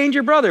 you've gained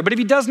your brother. But if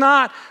he does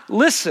not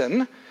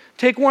listen,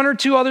 take one or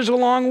two others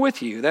along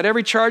with you, that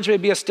every charge may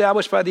be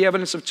established by the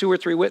evidence of 2 or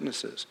 3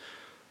 witnesses.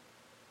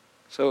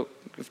 So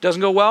if it doesn't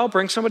go well,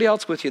 bring somebody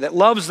else with you that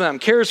loves them,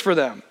 cares for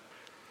them.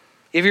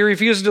 If he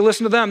refuses to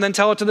listen to them, then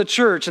tell it to the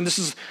church. And this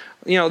is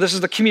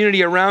the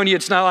community around you.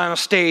 It's not on a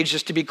stage,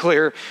 just to be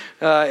clear.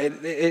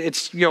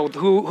 It's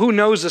who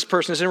knows this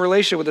person, is in a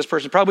relationship with this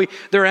person. Probably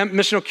their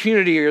missional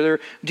community or their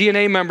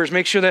DNA members.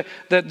 Make sure that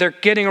they're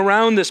getting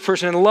around this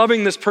person and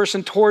loving this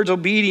person towards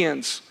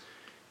obedience.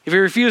 If he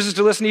refuses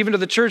to listen even to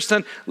the church,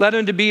 then let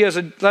him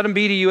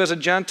be to you as a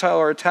Gentile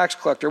or a tax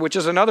collector, which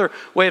is another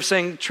way of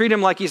saying treat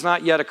him like he's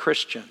not yet a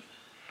Christian.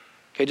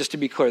 Okay, just to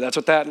be clear, that's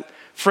what that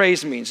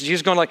phrase means.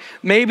 Jesus going like,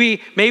 maybe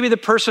the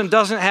person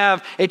doesn't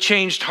have a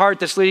changed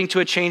heart that's leading to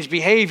a changed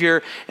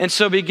behavior, and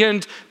so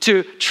begin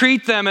to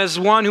treat them as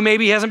one who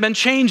maybe hasn't been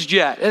changed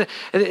yet.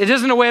 It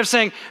isn't a way of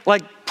saying,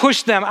 like,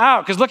 push them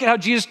out, because look at how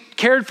Jesus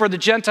cared for the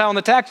Gentile and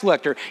the tax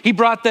collector. He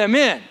brought them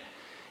in.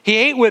 He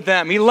ate with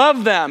them. He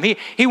loved them.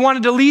 He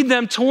wanted to lead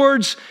them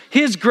towards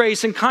his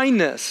grace and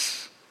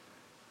kindness.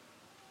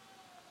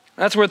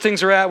 That's where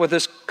things are at with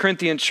this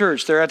Corinthian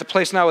church. They're at the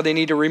place now where they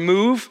need to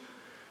remove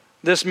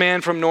this man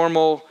from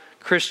normal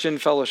Christian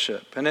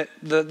fellowship. And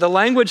the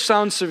language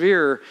sounds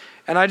severe,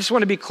 and I just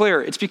want to be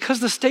clear. It's because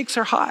the stakes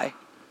are high.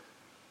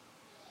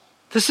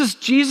 This is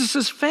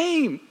Jesus'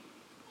 fame.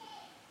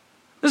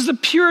 This is the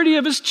purity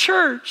of his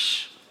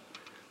church.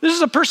 This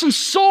is a person's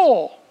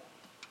soul.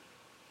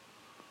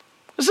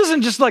 This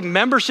isn't just like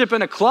membership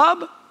in a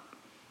club.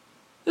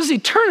 This is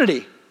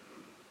eternity.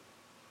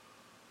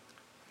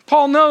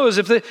 Paul knows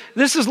if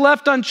this is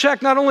left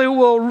unchecked, not only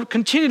will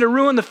continue to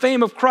ruin the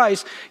fame of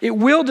Christ, it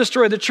will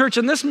destroy the church,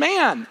 and this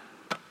man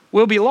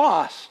will be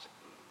lost.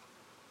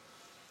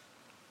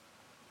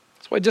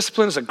 That's why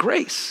discipline is a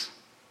grace.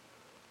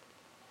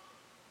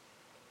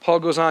 Paul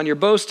goes on, your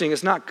boasting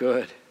is not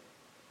good.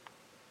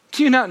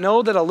 Do you not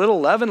know that a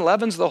little leaven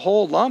leavens the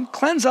whole lump?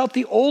 Cleanse out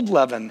the old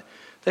leaven,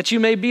 that you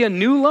may be a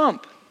new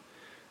lump,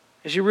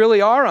 as you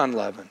really are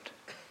unleavened.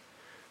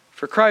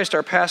 For Christ,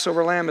 our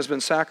Passover lamb, has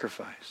been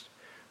sacrificed.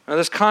 Now,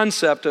 this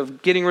concept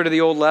of getting rid of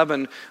the old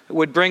leaven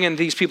would bring in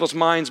these people's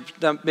minds,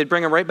 it'd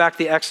bring them right back to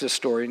the Exodus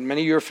story. And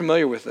many of you are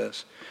familiar with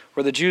this,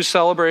 where the Jews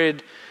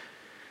celebrated,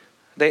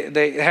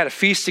 they had a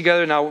feast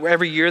together. Now,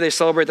 every year they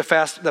celebrate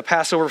the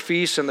Passover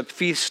feast and the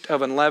Feast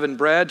of Unleavened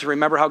Bread to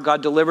remember how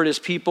God delivered his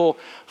people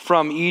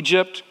from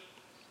Egypt.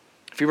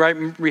 If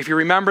you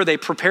remember, they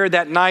prepared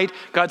that night.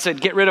 God said,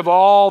 get rid of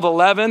all the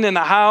leaven in the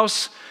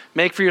house.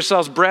 Make for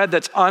yourselves bread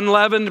that's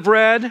unleavened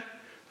bread.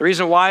 The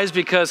reason why is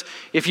because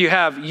if you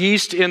have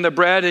yeast in the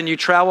bread and you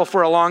travel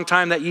for a long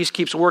time, that yeast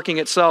keeps working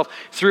itself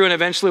through and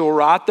eventually will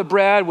rot the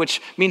bread,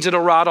 which means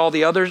it'll rot all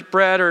the other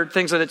bread or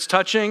things that it's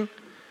touching.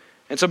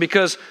 And so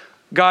because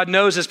God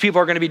knows his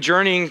people are going to be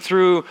journeying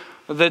through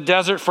the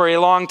desert for a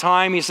long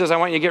time, he says, I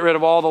want you to get rid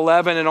of all the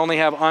leaven and only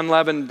have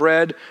unleavened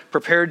bread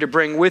prepared to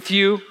bring with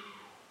you.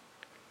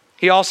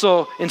 He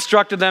also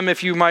instructed them,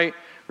 if you might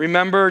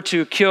remember,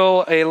 to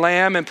kill a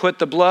lamb and put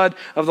the blood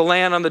of the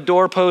lamb on the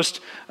doorpost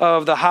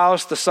of the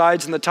house, the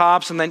sides and the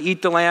tops, and then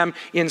eat the lamb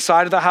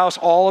inside of the house,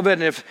 all of it.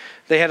 And if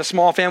they had a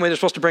small family, they're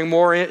supposed to bring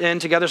more in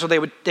together, so they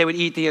would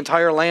eat the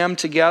entire lamb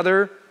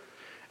together.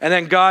 And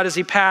then God, as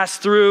he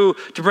passed through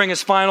to bring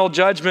his final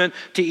judgment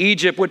to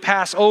Egypt, would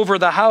pass over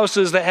the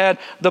houses that had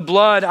the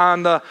blood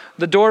on the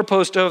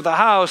doorpost of the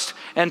house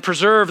and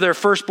preserve their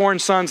firstborn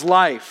son's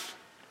life.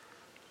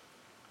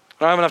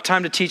 I don't have enough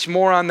time to teach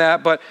more on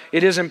that, but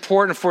it is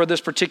important for this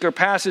particular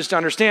passage to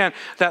understand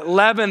that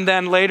leaven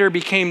then later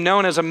became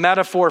known as a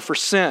metaphor for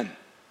sin.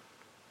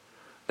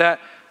 That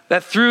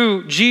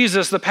through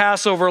Jesus, the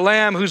Passover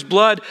lamb whose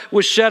blood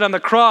was shed on the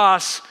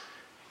cross,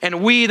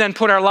 and we then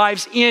put our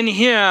lives in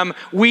him,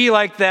 we,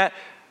 like that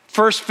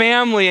first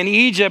family in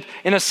Egypt,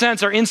 in a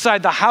sense, are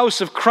inside the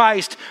house of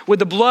Christ with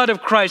the blood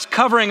of Christ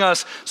covering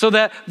us so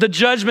that the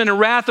judgment and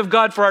wrath of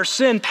God for our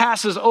sin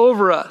passes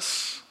over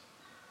us.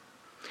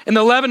 And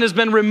the leaven has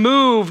been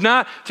removed,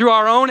 not through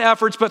our own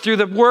efforts, but through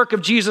the work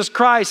of Jesus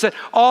Christ, that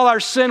all our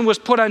sin was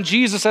put on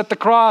Jesus at the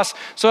cross.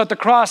 So at the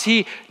cross,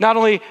 he not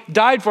only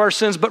died for our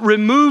sins, but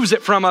removes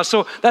it from us.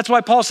 So that's why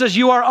Paul says,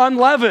 you are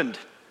unleavened.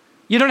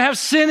 You don't have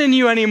sin in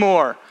you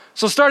anymore.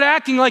 So start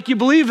acting like you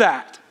believe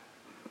that.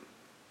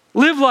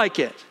 Live like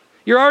it.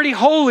 You're already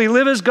holy.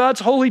 Live as God's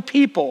holy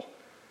people.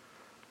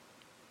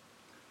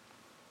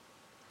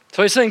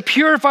 So he's saying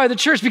purify the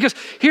church, because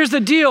here's the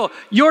deal.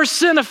 Your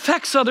sin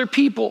affects other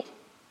people.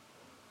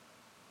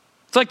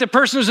 It's like the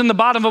person who's in the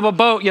bottom of a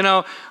boat,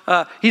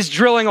 he's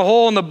drilling a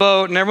hole in the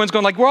boat and everyone's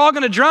going like, we're all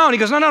going to drown. He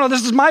goes, no,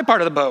 this is my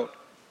part of the boat.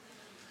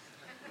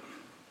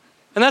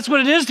 And that's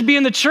what it is to be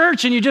in the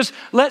church, and you just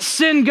let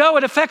sin go.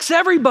 It affects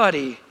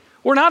everybody.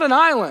 We're not an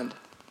island.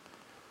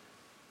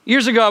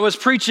 Years ago, I was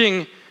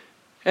preaching,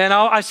 and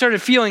I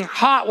started feeling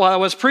hot while I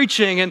was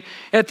preaching. And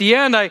at the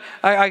end, I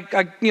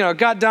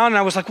got down and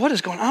I was like, what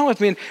is going on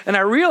with me? And I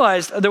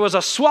realized there was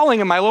a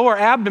swelling in my lower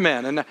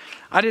abdomen, and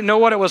I didn't know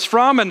what it was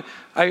from. And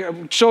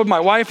I showed my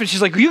wife, and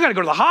she's like, you got to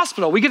go to the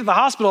hospital. We get to the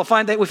hospital, we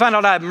find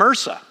out I have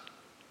MRSA.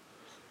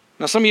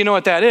 Now, some of you know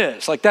what that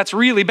is. Like, that's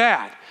really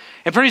bad.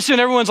 And pretty soon,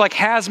 everyone's like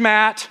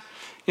hazmat.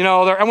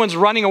 Everyone's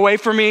running away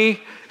from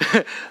me.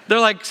 They're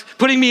like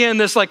putting me in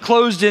this like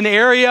closed-in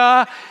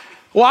area.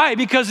 Why?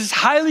 Because it's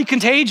highly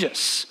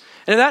contagious.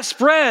 And if that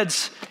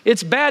spreads,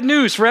 it's bad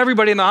news for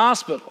everybody in the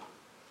hospital.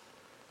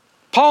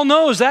 Paul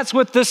knows that's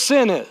what this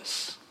sin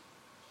is.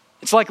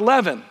 It's like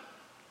leaven.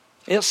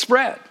 It'll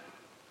spread.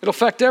 It'll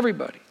affect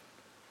everybody.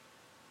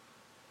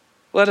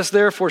 Let us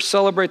therefore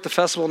celebrate the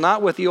festival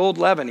not with the old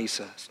leaven, he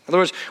says. In other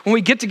words, when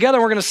we get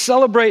together, we're going to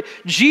celebrate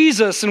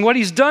Jesus and what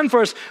he's done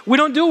for us. We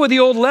don't do it with the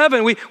old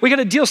leaven. We got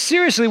to deal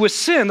seriously with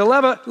sin, the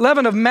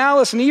leaven of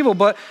malice and evil.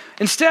 But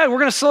instead, we're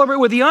going to celebrate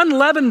with the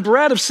unleavened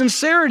bread of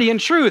sincerity and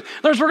truth. In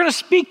other words, we're going to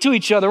speak to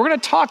each other. We're going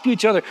to talk to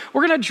each other.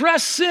 We're going to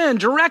address sin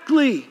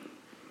directly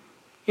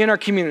in our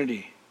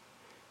community.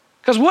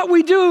 Because what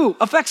we do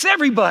affects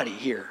everybody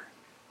here.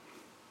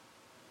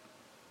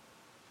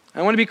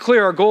 I want to be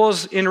clear, our goal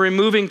is in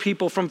removing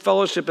people from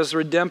fellowship is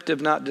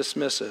redemptive, not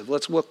dismissive.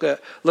 Let's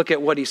look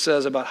at what he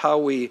says about how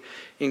we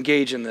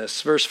engage in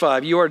this. Verse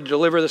 5, you are to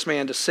deliver this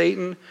man to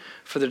Satan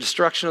for the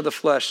destruction of the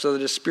flesh, so that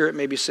his spirit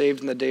may be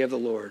saved in the day of the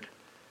Lord.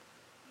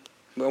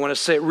 But I want to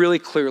say it really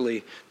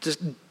clearly.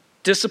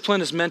 Discipline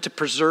is meant to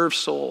preserve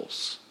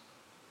souls.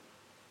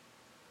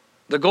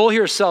 The goal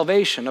here is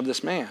salvation of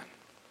this man.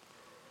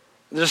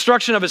 The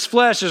destruction of his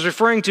flesh is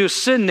referring to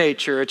sin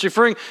nature. It's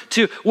referring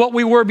to what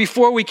we were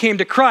before we came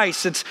to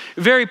Christ. It's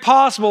very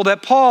possible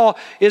that Paul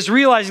is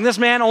realizing this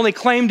man only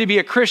claimed to be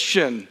a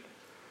Christian.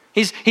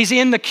 He's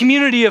in the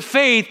community of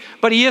faith,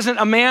 but he isn't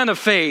a man of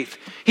faith.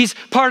 He's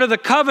part of the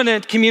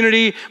covenant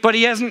community, but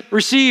he hasn't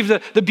received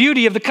the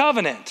beauty of the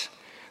covenant.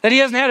 That he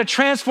hasn't had a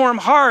transformed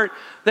heart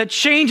that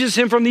changes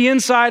him from the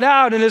inside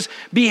out, and his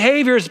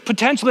behavior is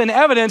potentially an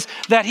evidence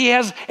that he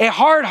has a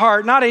hard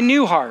heart, not a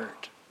new heart.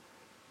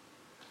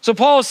 So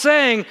Paul is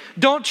saying,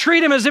 don't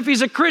treat him as if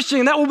he's a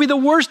Christian. That will be the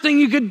worst thing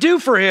you could do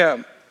for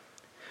him.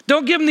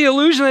 Don't give him the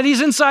illusion that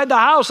he's inside the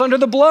house under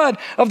the blood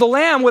of the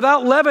Lamb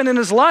without leaven in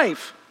his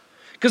life.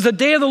 Because the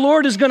day of the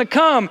Lord is going to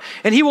come,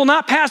 and he will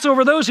not pass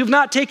over those who have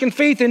not taken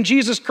faith in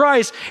Jesus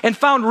Christ and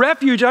found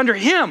refuge under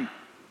him.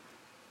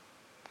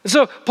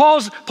 So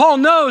Paul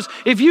knows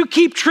if you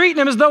keep treating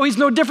him as though he's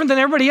no different than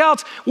everybody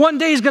else, one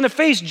day he's going to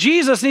face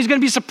Jesus, and he's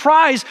going to be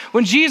surprised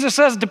when Jesus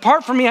says,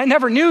 depart from me, I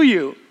never knew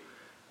you.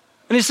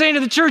 And he's saying to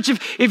the church,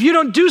 if you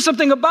don't do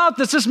something about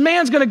this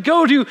man's going to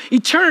go to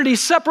eternity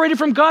separated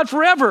from God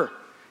forever.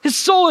 His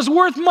soul is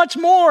worth much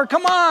more.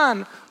 Come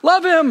on,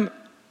 love him.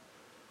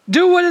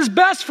 Do what is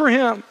best for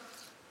him.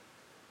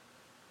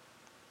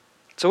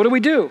 So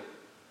what do?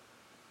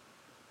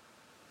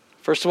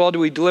 First of all, do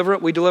we deliver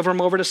it? We deliver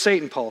him over to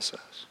Satan, Paul says.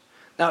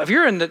 Now, if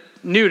you're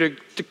new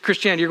to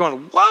Christianity, you're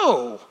going,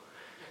 whoa,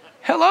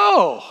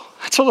 hello,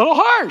 that's a little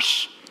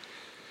harsh.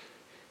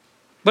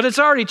 But it's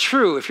already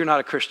true if you're not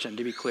a Christian,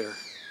 to be clear.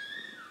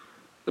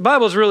 The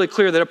Bible is really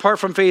clear that apart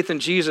from faith in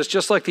Jesus,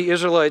 just like the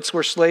Israelites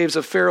were slaves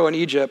of Pharaoh in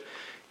Egypt,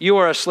 you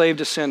are a slave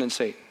to sin and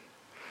Satan.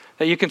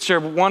 That you can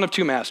serve one of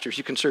two masters.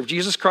 You can serve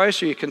Jesus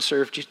Christ or you can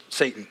serve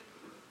Satan.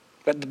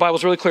 But the Bible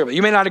is really clear. But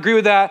you may not agree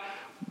with that.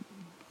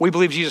 We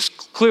believe Jesus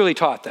clearly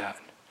taught that.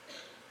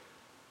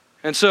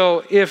 And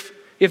so if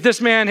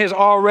this man is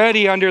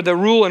already under the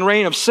rule and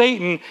reign of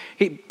Satan,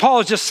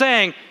 Paul is just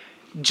saying,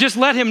 just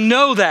let him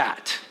know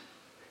that.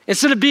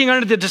 Instead of being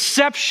under the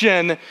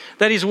deception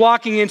that he's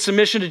walking in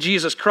submission to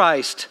Jesus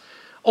Christ,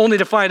 only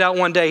to find out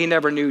one day he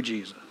never knew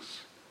Jesus.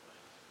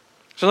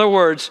 So in other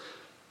words,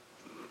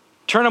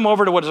 Turn him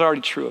over to what is already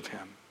true of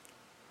him.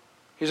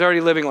 He's already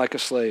living like a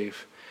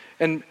slave.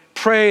 And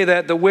pray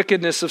that the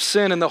wickedness of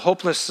sin and the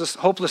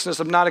hopelessness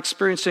of not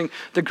experiencing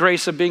the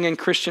grace of being in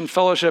Christian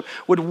fellowship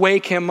would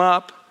wake him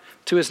up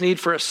to his need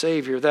for a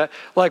Savior. That,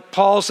 like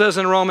Paul says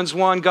in Romans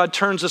 1, God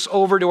turns us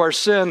over to our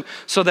sin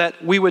so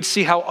that we would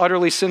see how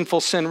utterly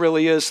sinful sin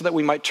really is, so that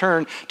we might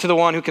turn to the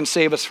one who can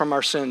save us from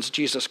our sins,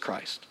 Jesus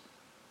Christ.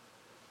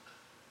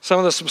 Some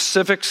of the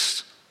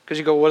specifics, because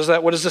you go,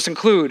 what does this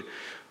include?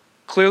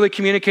 Clearly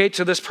communicate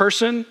to this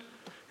person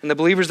and the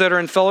believers that are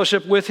in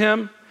fellowship with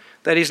him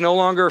that he's no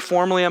longer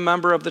formally a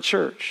member of the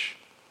church.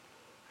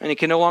 And he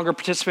can no longer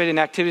participate in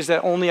activities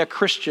that only a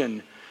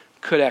Christian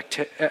could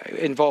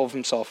involve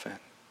himself in.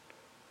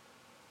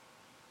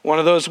 One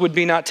of those would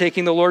be not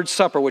taking the Lord's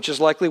Supper, which is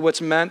likely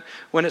what's meant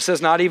when it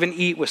says not even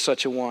eat with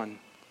such a one.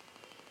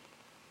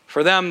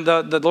 For them,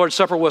 the Lord's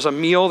Supper was a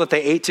meal that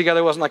they ate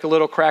together. It wasn't like a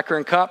little cracker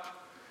and cup.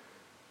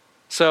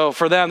 So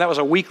for them, that was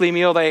a weekly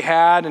meal they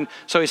had. And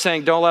so he's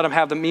saying, don't let them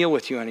have the meal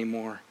with you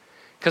anymore.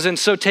 Because in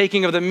so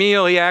taking of the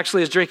meal, he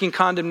actually is drinking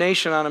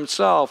condemnation on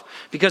himself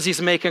because he's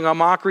making a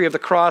mockery of the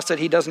cross that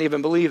he doesn't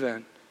even believe in.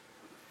 In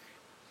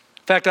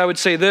fact, I would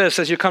say this,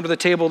 as you come to the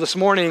table this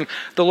morning,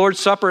 the Lord's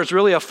Supper is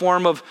really a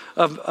form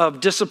of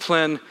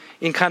discipline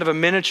in kind of a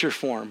miniature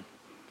form.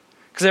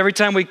 Because every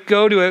time we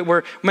go to it,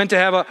 we're meant to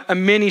have a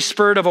mini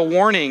spurt of a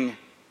warning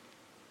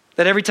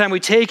that every time we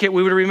take it,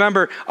 we would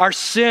remember our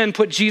sin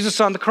put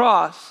Jesus on the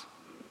cross,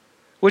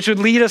 which would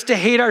lead us to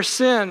hate our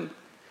sin.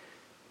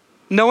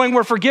 Knowing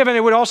we're forgiven,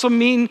 it would also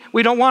mean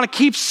we don't want to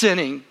keep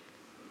sinning.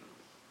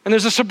 And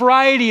there's a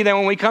sobriety that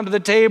when we come to the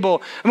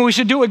table, I mean, we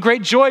should do it with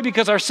great joy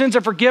because our sins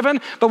are forgiven,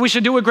 but we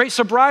should do it with great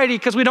sobriety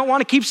because we don't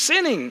want to keep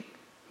sinning.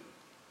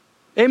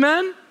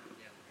 Amen?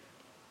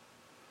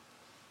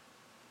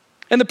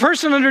 And the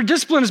person under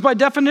discipline is by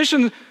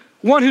definition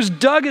one who's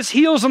dug his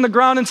heels on the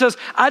ground and says,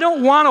 I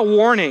don't want a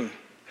warning.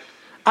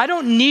 I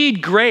don't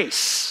need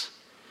grace.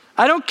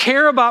 I don't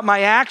care about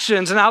my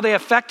actions and how they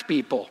affect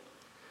people.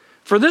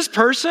 For this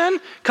person,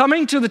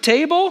 coming to the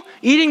table,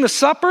 eating the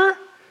supper,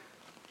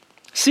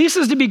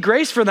 ceases to be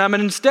grace for them,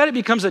 and instead it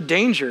becomes a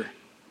danger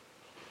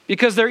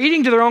because they're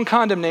eating to their own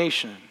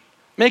condemnation,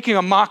 making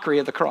a mockery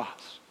of the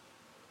cross.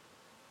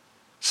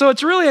 So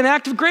it's really an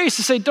act of grace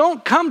to say,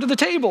 don't come to the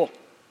table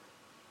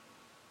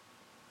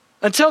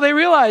until they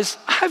realize,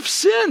 I've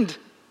sinned.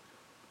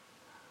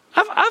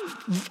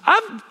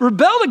 I've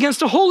rebelled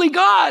against a holy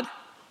God,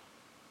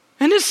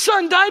 and his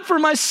son died for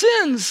my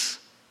sins.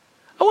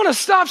 I want to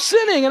stop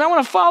sinning and I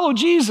want to follow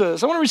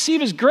Jesus. I want to receive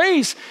his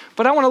grace,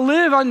 but I want to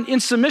live in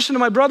submission to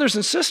my brothers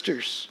and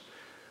sisters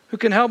who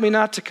can help me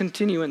not to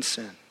continue in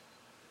sin.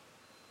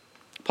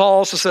 Paul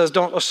also says,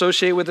 don't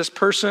associate with this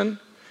person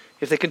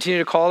if they continue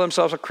to call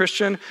themselves a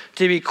Christian.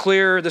 To be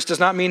clear, this does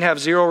not mean have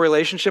zero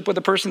relationship with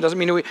the person. It doesn't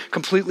mean we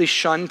completely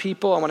shun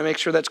people. I want to make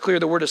sure that's clear.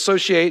 The word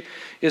associate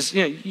is,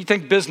 you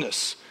think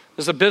business.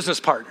 This is a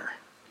business partner.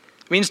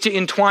 It means to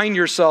entwine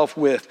yourself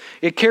with.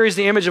 It carries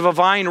the image of a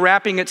vine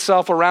wrapping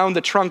itself around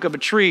the trunk of a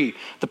tree.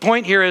 The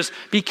point here is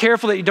be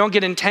careful that you don't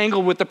get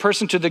entangled with the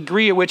person to the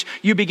degree at which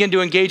you begin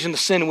to engage in the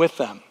sin with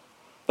them.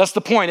 That's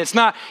the point. It's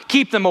not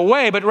keep them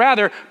away, but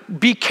rather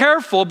be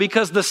careful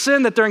because the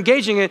sin that they're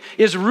engaging in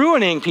is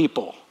ruining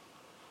people.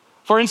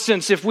 For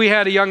instance, if we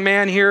had a young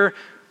man here,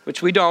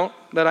 which we don't,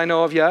 that I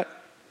know of yet,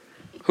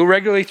 who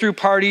regularly threw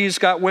parties,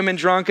 got women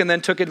drunk, and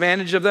then took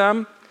advantage of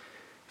them,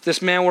 if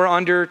this man were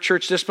under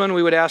church discipline,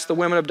 we would ask the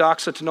women of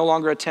Doxa to no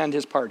longer attend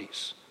his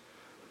parties.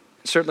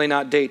 And certainly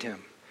not date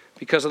him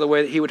because of the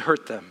way that he would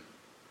hurt them.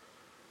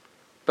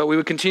 But we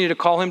would continue to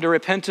call him to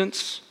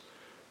repentance.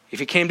 If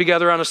he came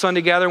together on a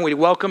Sunday gathering, we'd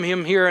welcome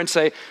him here and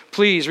say,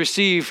 please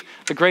receive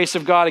the grace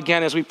of God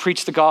again as we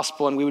preach the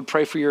gospel, and we would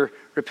pray for your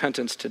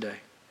repentance today.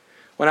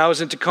 When I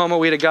was in Tacoma,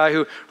 we had a guy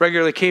who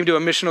regularly came to a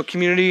missional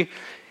community,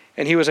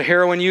 and he was a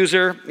heroin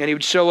user, and he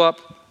would show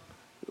up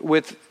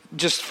with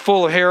just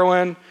full of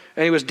heroin,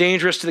 and he was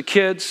dangerous to the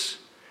kids.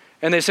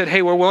 And they said,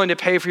 hey, we're willing to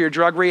pay for your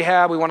drug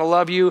rehab. We want to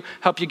love you,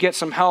 help you get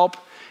some help.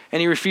 And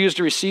he refused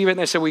to receive it. And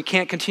they said, we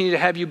can't continue to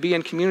have you be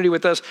in community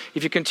with us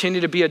if you continue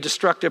to be a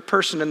destructive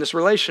person in this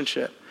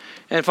relationship.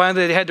 And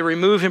finally, they had to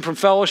remove him from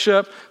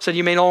fellowship, said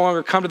you may no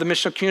longer come to the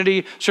missional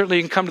community. Certainly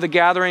you can come to the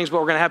gatherings, but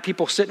we're going to have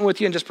people sitting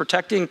with you and just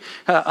protecting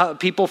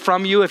people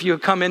from you if you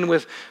come in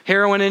with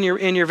heroin in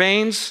your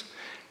veins.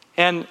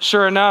 And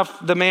sure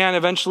enough, the man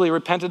eventually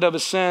repented of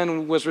his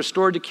sin, was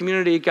restored to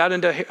community, got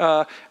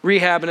into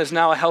rehab, and is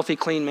now a healthy,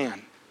 clean man.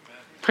 Amen.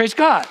 Praise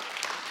God.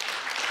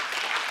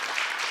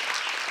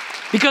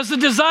 Because the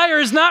desire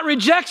is not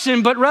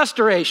rejection, but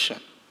restoration.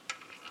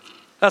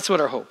 That's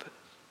what our hope is.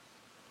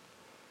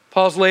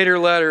 Paul's later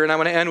letter, and I'm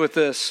going to end with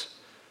this,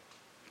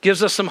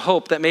 gives us some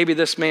hope that maybe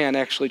this man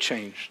actually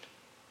changed.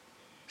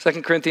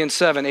 2 Corinthians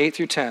 7, 8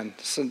 through 10.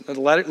 It's a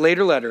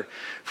later letter.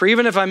 For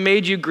even if I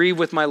made you grieve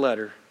with my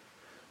letter,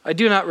 I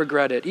do not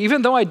regret it,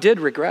 even though I did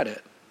regret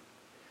it.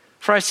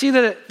 For I see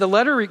that the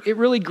letter, it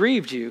really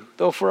grieved you,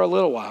 though for a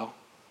little while.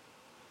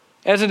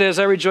 As it is,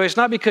 I rejoice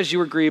not because you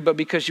were grieved, but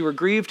because you were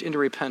grieved into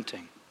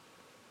repenting.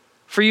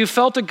 For you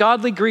felt a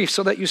godly grief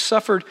so that you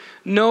suffered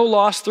no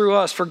loss through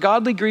us. For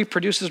godly grief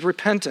produces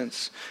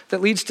repentance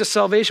that leads to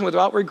salvation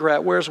without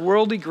regret, whereas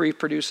worldly grief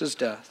produces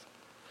death.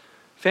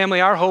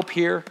 Family, our hope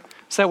here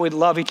is that we'd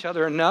love each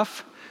other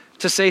enough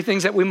to say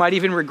things that we might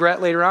even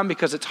regret later on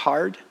because it's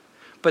hard,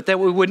 but that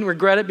we wouldn't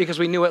regret it because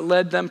we knew it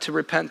led them to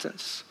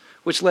repentance,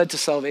 which led to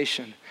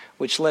salvation,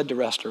 which led to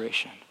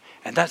restoration.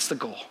 And that's the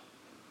goal.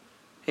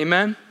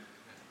 Amen?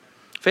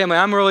 Family,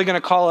 I'm really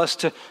going to call us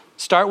to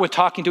start with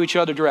talking to each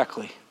other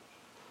directly.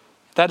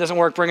 If that doesn't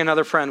work, bring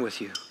another friend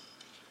with you.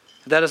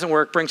 If that doesn't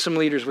work, bring some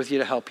leaders with you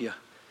to help you.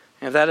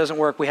 And if that doesn't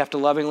work, we have to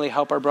lovingly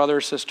help our brother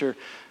or sister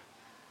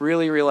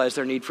really realize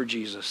their need for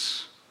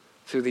Jesus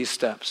through these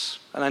steps.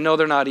 And I know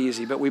they're not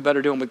easy, but we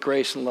better do them with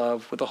grace and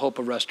love, with the hope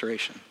of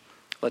restoration.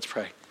 Let's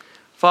pray.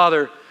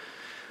 Father,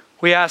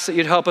 we ask that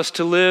you'd help us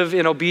to live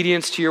in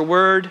obedience to your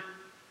word.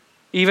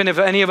 Even if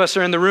any of us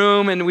are in the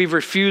room and we've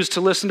refused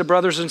to listen to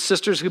brothers and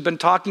sisters who've been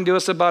talking to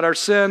us about our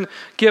sin,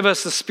 give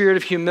us the spirit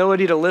of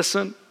humility to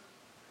listen.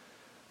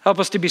 Help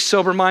us to be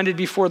sober-minded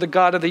before the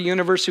God of the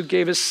universe who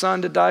gave his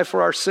son to die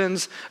for our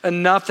sins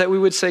enough that we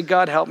would say,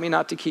 God, help me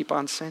not to keep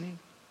on sinning.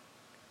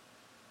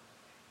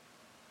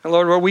 And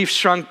Lord, where we've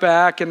shrunk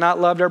back and not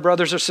loved our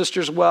brothers or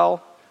sisters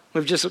well,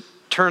 we've just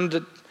turned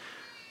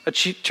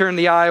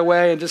the eye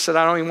away and just said,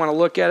 I don't even want to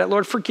look at it.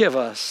 Lord, forgive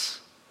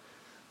us.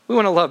 We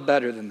want to love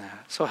better than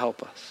that, so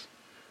help us.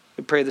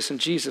 We pray this in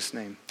Jesus'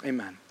 name.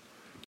 Amen.